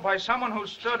been killed by someone who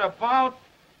stood about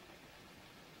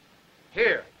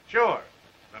here. Sure.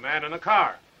 The man in the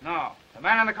car. No, the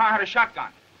man in the car had a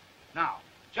shotgun. Now,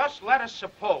 just let us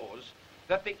suppose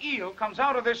that the eel comes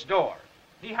out of this door.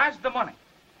 He has the money.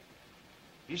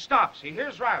 He stops. He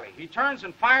hears Riley. He turns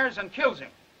and fires and kills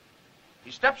him.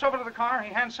 He steps over to the car.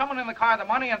 He hands someone in the car the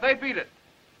money, and they beat it.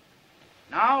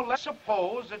 Now, let's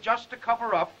suppose that just to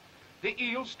cover up, the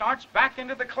eel starts back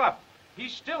into the club. He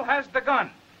still has the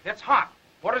gun. It's hot.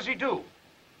 What does he do?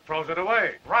 Throws it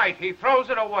away. Right, he throws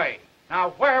it away.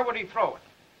 Now, where would he throw it?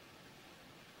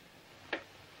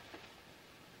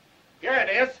 Here it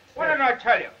is. What did I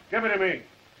tell you? Give it to me.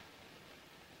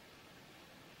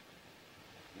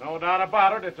 No doubt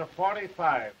about it, it's a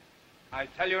 45. I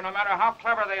tell you, no matter how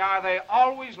clever they are, they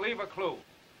always leave a clue.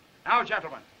 Now,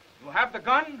 gentlemen, you have the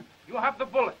gun, you have the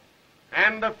bullet.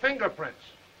 And the fingerprints.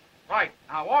 Right.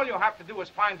 Now, all you have to do is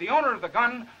find the owner of the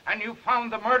gun, and you've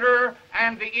found the murderer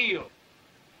and the eel.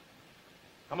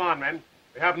 Come on, men.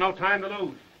 We have no time to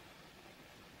lose.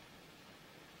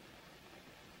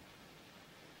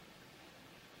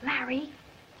 Larry,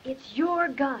 it's your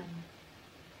gun.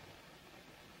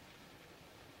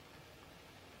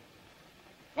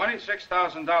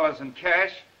 $26,000 in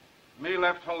cash, me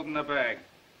left holding the bag.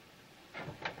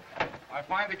 I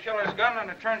find the killer's gun, and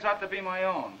it turns out to be my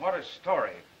own. What a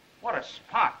story. What a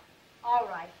spot. All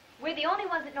right. We're the only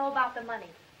ones that know about the money.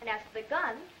 And as for the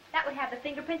gun, that would have the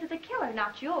fingerprints of the killer,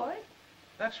 not yours.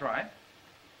 That's right.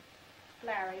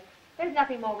 Larry, there's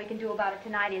nothing more we can do about it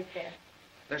tonight, is there?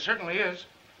 There certainly is.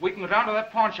 We can go down to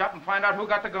that pawn shop and find out who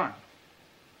got the gun.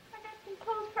 But that's been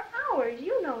closed for hours.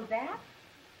 You know that.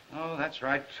 Oh, that's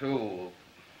right, too.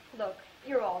 Look,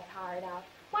 you're all tired out.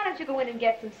 Why don't you go in and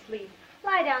get some sleep?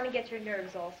 Lie down and get your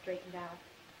nerves all straightened out.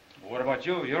 What about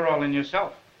you? You're all in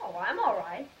yourself. Oh, I'm all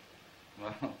right.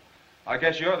 Well, I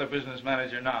guess you're the business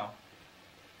manager now.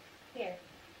 Here.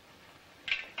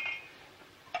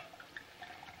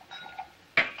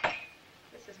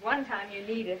 This is one time you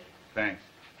need it. Thanks.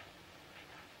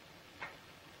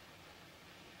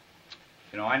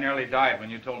 You know, I nearly died when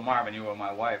you told Marvin you were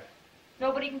my wife.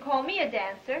 Nobody can call me a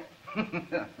dancer.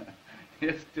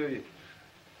 Yes, do you?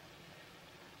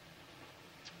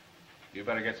 You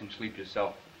better get some sleep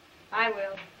yourself. I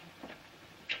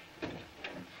will.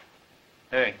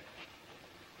 Hey.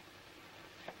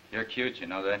 You're cute, you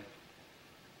know that?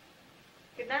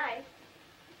 Good night.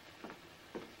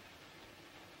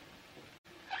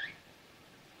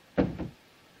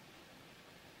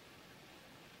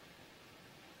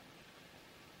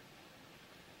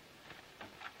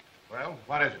 Well,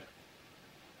 what is it?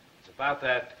 It's about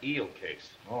that eel case.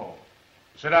 Oh.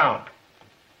 Sit down.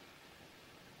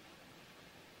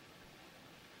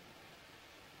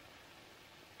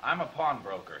 I'm a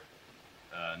pawnbroker.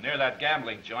 Near that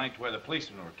gambling joint where the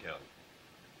policemen were killed.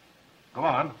 Go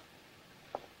on.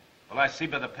 Well, I see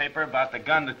by the paper about the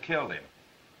gun that killed him.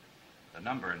 The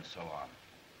number and so on.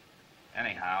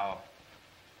 Anyhow,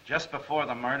 just before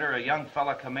the murder, a young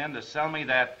fella come in to sell me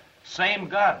that same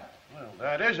gun. Well,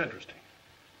 that is interesting.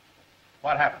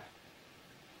 What happened?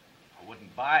 I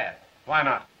wouldn't buy it. Why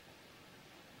not?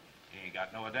 He ain't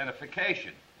got no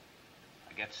identification.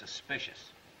 I get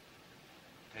suspicious.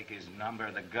 Take his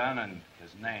number, the gun, and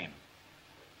his name.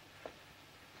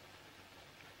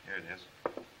 Here it is.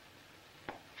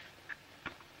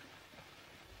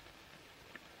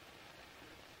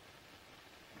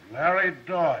 Larry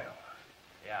Doyle.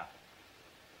 Yeah.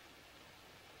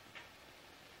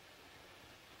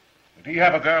 Did he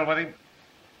have a girl with him?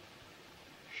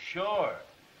 Sure.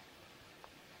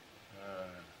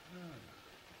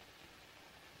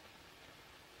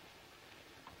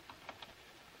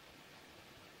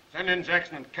 Send in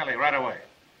Jackson and Kelly right away.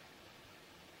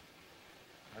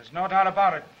 There's no doubt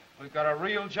about it. We've got a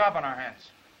real job on our hands.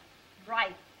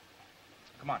 Right.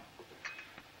 Come on.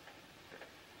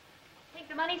 Think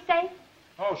the money's safe?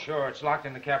 Oh, sure. It's locked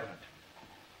in the cabinet.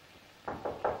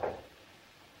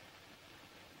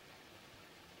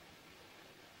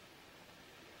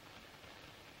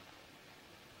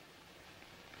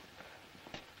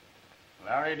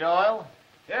 Larry Doyle?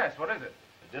 Yes, what is it?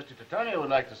 The district attorney would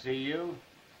like to see you.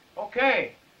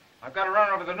 Okay. I've got to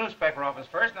run over to the newspaper office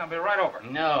first, and I'll be right over.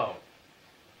 No.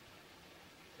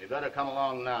 You better come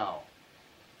along now.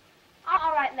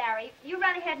 All right, Larry. You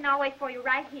run ahead and I'll wait for you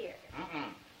right here.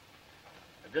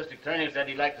 The district attorney said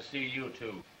he'd like to see you,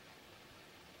 too.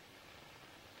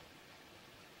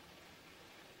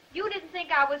 You didn't think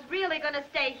I was really going to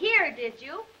stay here, did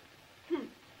you?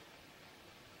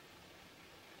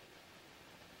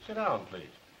 Sit down, please.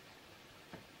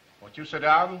 Won't you sit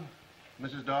down,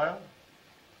 Mrs. Doyle?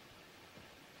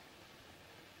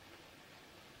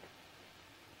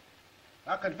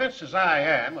 Now, convinced as I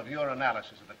am of your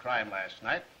analysis of the crime last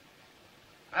night,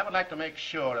 I would like to make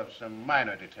sure of some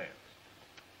minor details.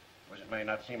 Which it may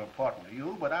not seem important to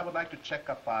you, but I would like to check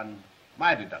up on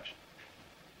my deduction.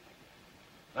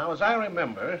 Now, as I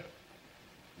remember,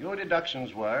 your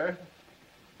deductions were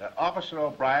that Officer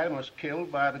O'Brien was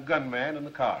killed by the gunman in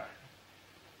the car,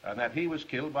 and that he was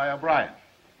killed by O'Brien.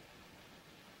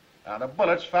 Now, the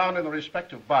bullets found in the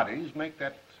respective bodies make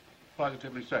that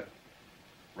positively certain,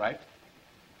 right?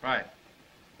 Right.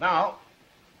 Now,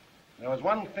 there was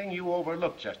one thing you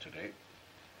overlooked yesterday,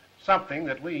 something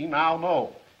that we now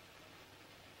know.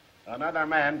 Another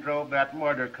man drove that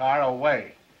murder car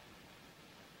away.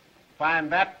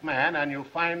 Find that man and you'll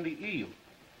find the eel.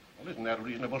 Well, isn't that a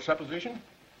reasonable supposition?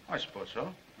 I suppose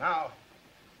so. Now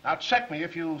check me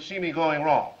if you see me going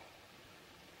wrong.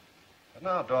 But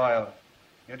now, Doyle,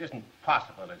 it isn't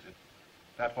possible, is it,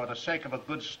 that for the sake of a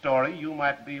good story, you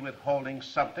might be withholding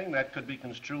something that could be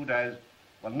construed as,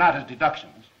 well, not as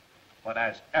deductions, but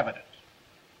as evidence.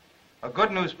 A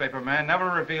good newspaper man never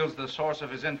reveals the source of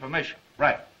his information.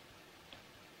 Right.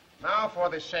 Now, for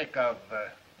the sake of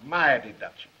my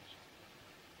deductions,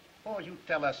 suppose you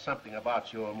tell us something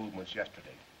about your movements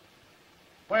yesterday.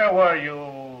 Where were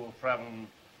you from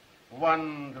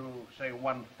 1 to, say,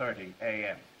 1:30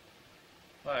 a.m.?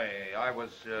 I was,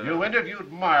 You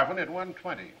interviewed Marvin at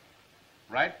 1:20,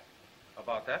 right?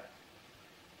 About that?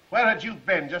 Where had you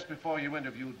been just before you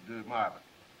interviewed Marvin?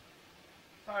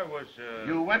 I was,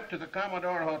 You went to the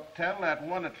Commodore Hotel at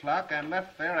 1 o'clock and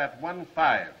left there at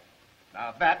 1:05.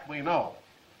 Now, that we know.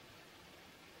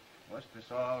 Of course,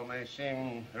 this all may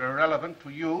seem irrelevant to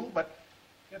you, but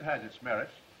it has its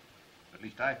merits. At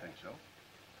least I think so.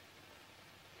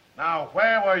 Now,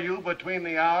 where were you between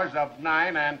the hours of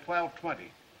 9 and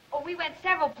 12:20? Oh, we went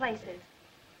several places.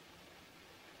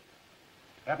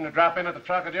 Happened to drop in at the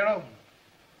Trocadero?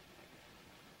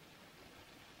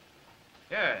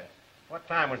 Yes. What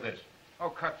time was this? Oh,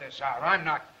 cut this out. I'm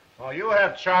not... Oh, you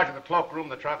have charge of the cloakroom,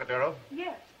 the Trocadero.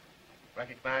 Yes.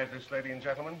 Recognize this lady and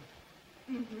gentleman?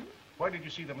 Mm-hmm. Where did you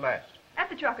see them last? At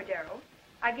the Trocadero.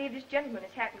 I gave this gentleman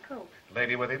his hat and coat.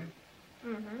 Lady with him?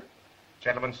 Mm-hmm.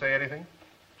 Gentleman say anything?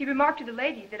 He remarked to the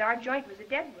lady that our joint was a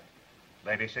dead one.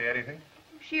 Lady say anything?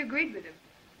 She agreed with him.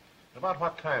 About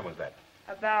what time was that?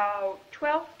 About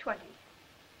 12:20.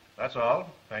 That's all.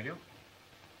 Thank you.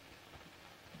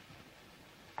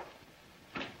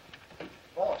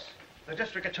 Boss, the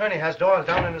district attorney has Doyle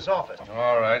down in his office.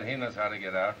 All right, he knows how to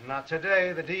get out. Not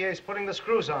today. The DA's putting the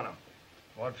screws on him.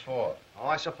 What for? Oh,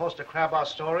 I supposed to crab our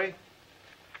story?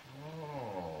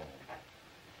 Oh.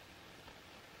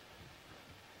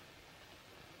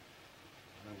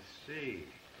 I see.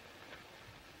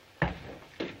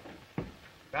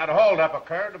 That holdup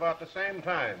occurred about the same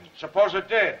time. Suppose it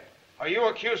did. Are you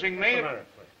accusing me? Just a minute,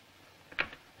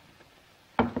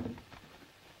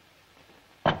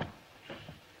 please.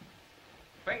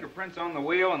 Fingerprints on the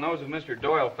wheel and those of Mr.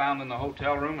 Doyle found in the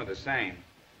hotel room are the same.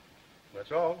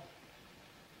 That's all.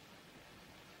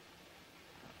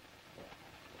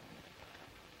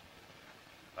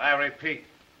 I repeat,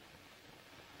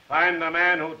 find the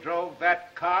man who drove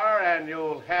that car and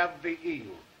you'll have the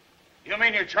eel. You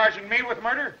mean you're charging me with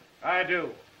murder? I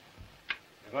do.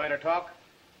 You going to talk?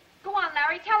 Go on,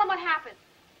 Larry. Tell him what happened.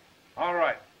 All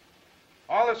right.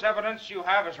 All this evidence you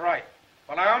have is right.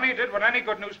 Well, I only did what any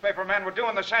good newspaper man would do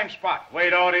in the same spot. We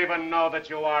don't even know that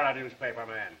you are a newspaper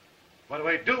man. But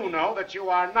we do know that you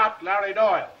are not Larry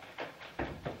Doyle.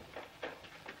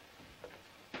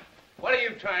 What are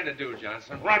you trying to do,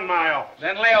 Johnson? Run my office.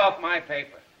 Then lay off my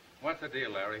paper. What's the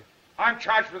deal, Larry? I'm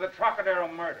charged with the Trocadero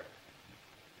murder.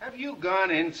 Have you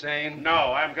gone insane?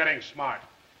 No, I'm getting smart.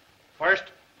 First,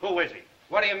 who is he?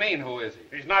 What do you mean, who is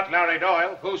he? He's not Larry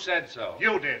Doyle. Who said so?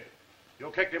 You did.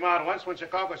 You kicked him out once when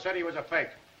Chicago said he was a fake.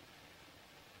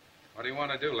 What do you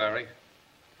want to do, Larry?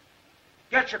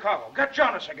 Get Chicago. Get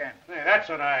Jonas again. Hey, that's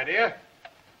an idea.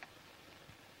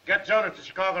 Get Jonas to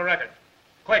Chicago Record.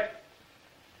 Quick.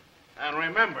 And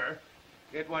remember,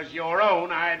 it was your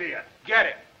own idea. Get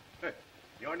it.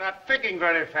 You're not thinking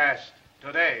very fast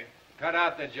today. Cut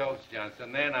out the jokes,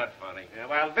 Johnson. They're not funny. Yeah,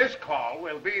 well, this call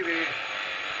will be the...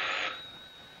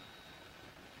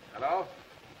 Hello?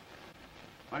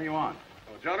 What do you want?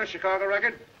 Oh, Jonas, Chicago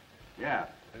Record? Yeah.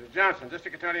 This is Johnson,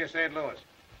 District Attorney of St. Louis.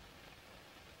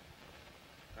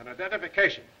 An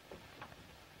identification.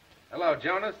 Hello,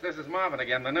 Jonas. This is Marvin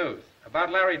again, the news.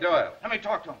 About Larry Doyle. Let me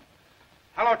talk to him.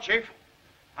 Hello, Chief.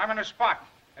 I'm in a spot.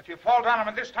 If you fall down on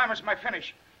me this time, it's my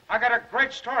finish. I got a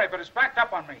great story, but it's backed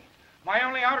up on me. My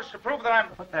only out is to prove that I'm...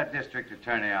 Put that district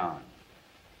attorney on.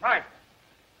 Right.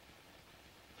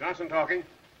 Johnson talking.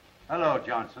 Hello,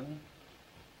 Johnson.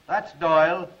 That's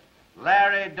Doyle.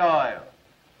 Larry Doyle.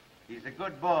 He's a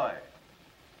good boy.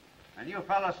 And you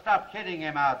fellas stop kidding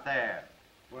him out there.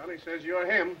 Well, he says you're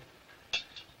him.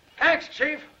 Thanks,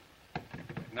 Chief.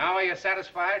 Now are you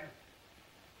satisfied?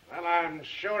 Well, I'm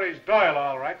sure he's Doyle,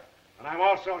 all right. And I'm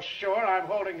also sure I'm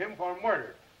holding him for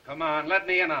murder. Come on, let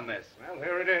me in on this. Well,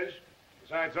 here it is.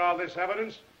 Besides all this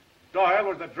evidence, Doyle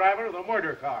was the driver of the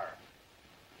murder car.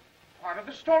 Part of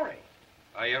the story.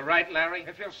 Are you right, Larry?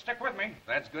 If you'll stick with me.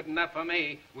 That's good enough for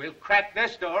me. We'll crack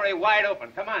this story wide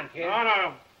open. Come on, kid. No,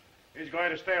 no. He's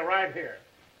going to stay right here.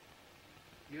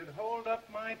 You'd hold up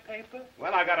my paper?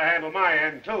 Well, I got to handle my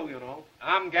end, too, you know.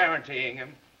 I'm guaranteeing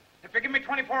him. If you give me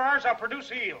 24 hours, I'll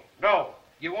produce eel. No.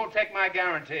 You won't take my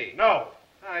guarantee? No.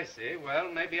 I see.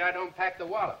 Well, maybe I don't pack the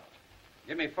wallet.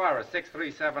 Give me Forrest,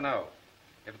 6370.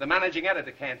 If the managing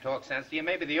editor can't talk sense to you,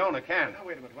 maybe the owner can. Now,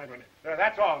 wait a minute.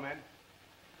 That's all, men.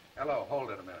 Hello,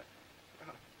 hold it a minute.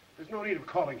 There's no need of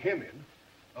calling him in.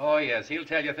 Oh, yes, he'll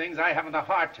tell you things I haven't the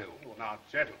heart to. Well, now,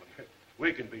 gentlemen,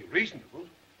 we can be reasonable.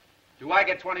 Do I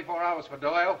get 24 hours for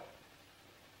Doyle?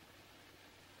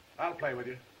 I'll play with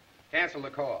you. Cancel the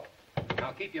call.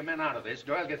 Now, keep your men out of this.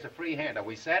 Doyle gets a free hand. Are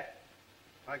we set?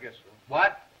 I guess so.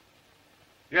 What?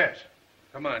 Yes.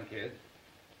 Come on, kid.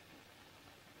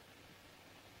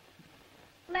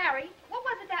 Larry, what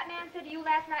was it that man said to you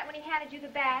last night when he handed you the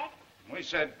bag? We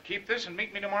said, keep this and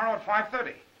meet me tomorrow at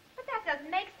 5:30. But that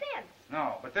doesn't make sense.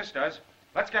 No, but this does.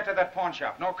 Let's get to that pawn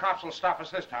shop. No cops will stop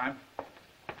us this time.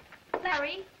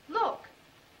 Larry, look.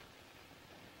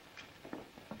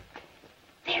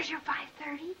 There's your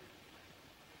 5:30.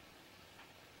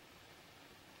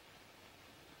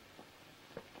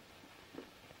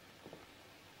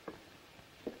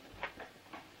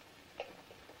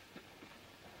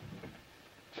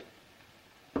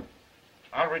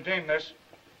 I'll redeem this.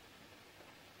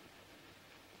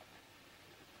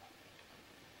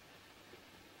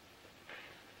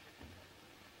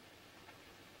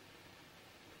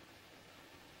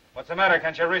 What's the matter?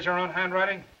 Can't you read your own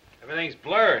handwriting? Everything's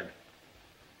blurred.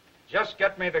 Just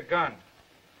get me the gun.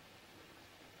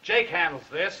 Jake handles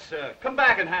this. Come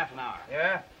back in half an hour.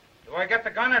 Yeah? Do I get the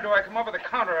gun or do I come over the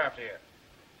counter after you?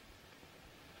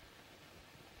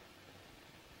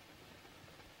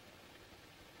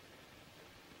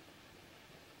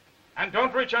 And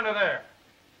don't reach under there.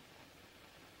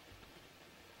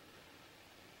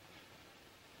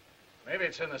 Maybe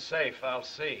it's in the safe. I'll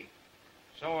see.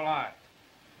 So will I.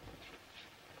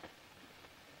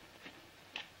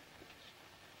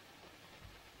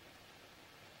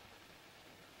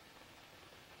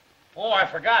 Oh, I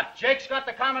forgot. Jake's got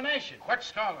the combination. Quit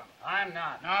stalling. I'm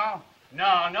not. No?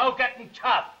 No getting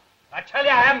tough. I tell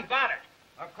you, I haven't got it.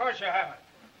 Of course you haven't.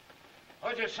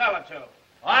 Who'd you sell it to?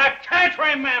 I can't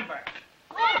remember.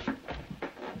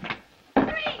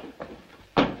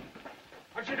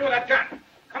 What'd you do with that gun?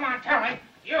 Come on, tell me.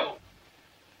 You.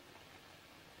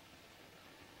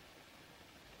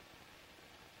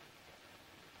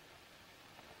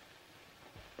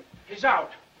 He's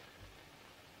out.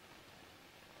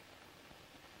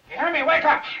 You hear me? Wake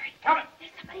up. Tell me.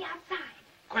 There's somebody outside.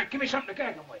 Quick, give me something to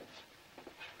gag him with.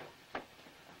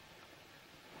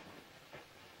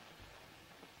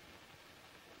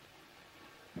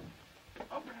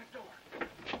 Open that door.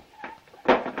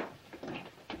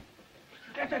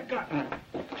 Get that gun.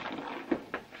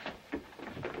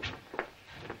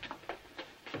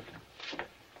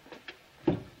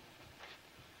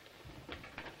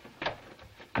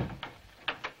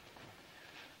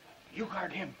 You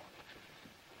guard him.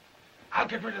 I'll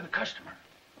get rid of the customer.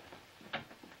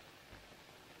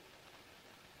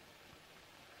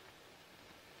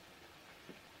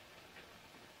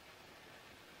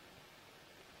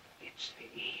 It's the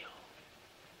eel.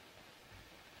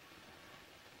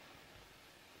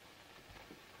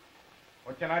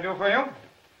 What can I do for you?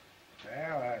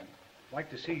 Well, I'd like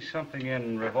to see something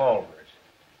in revolvers.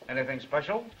 Anything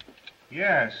special?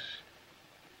 Yes.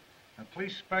 A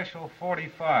police special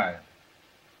 45.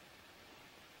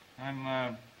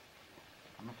 I'm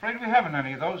afraid we haven't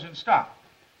any of those in stock.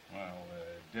 Well,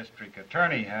 the district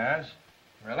attorney has.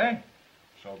 Really?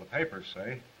 So the papers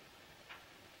say.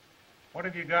 What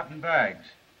have you got in bags?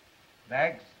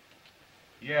 Bags?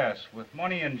 Yes, with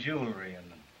money and jewelry in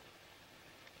them.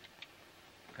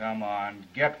 Come on,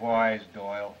 get wise,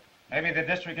 Doyle. Maybe the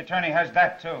district attorney has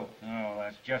that, too. Oh,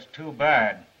 that's just too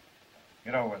bad.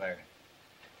 Get over there.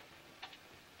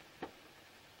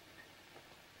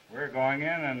 We're going in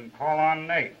and call on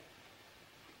Nate.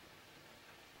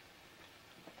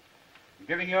 I'm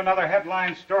giving you another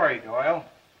headline story, Doyle,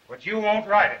 but you won't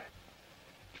write it.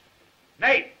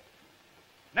 Nate!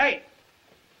 Nate!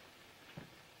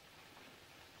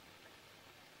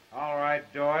 All right,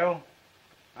 Doyle.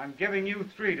 I'm giving you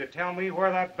 3 to tell me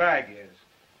where that bag is.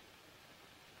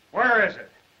 Where is it?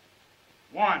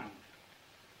 1.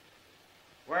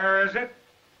 Where is it?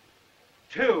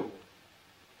 2.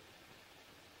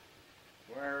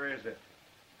 Where is it?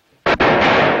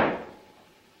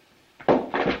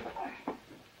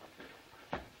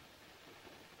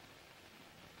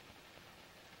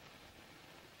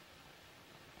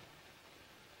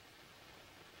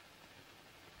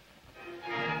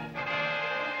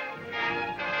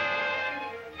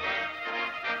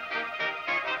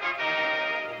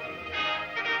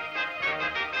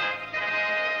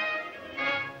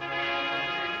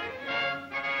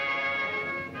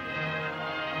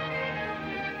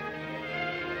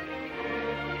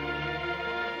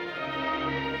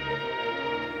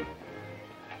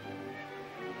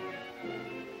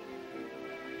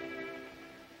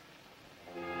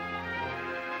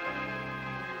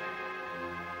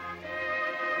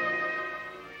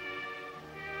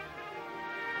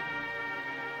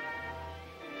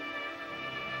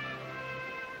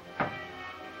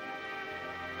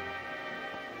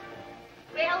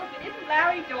 Well, if it isn't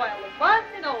Larry Doyle, the one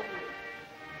and only.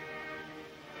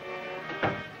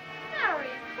 Larry,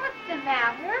 what's the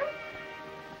matter?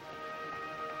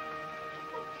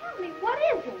 Well, tell me, what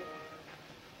is it?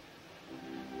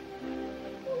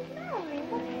 Oh, Larry,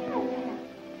 what happened?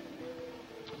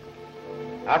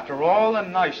 After all the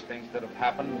nice things that have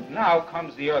happened, now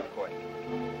comes the earthquake.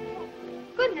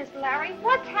 Goodness, Larry,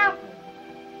 what's happened?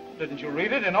 Didn't you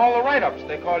read it? In all the write-ups,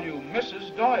 they call you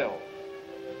Mrs. Doyle.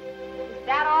 Is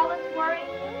that all that's worrying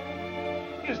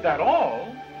you? Is that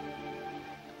all?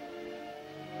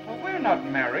 Well, we're not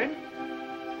married.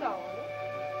 So?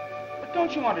 But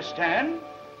don't you understand?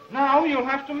 Now you'll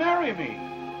have to marry me.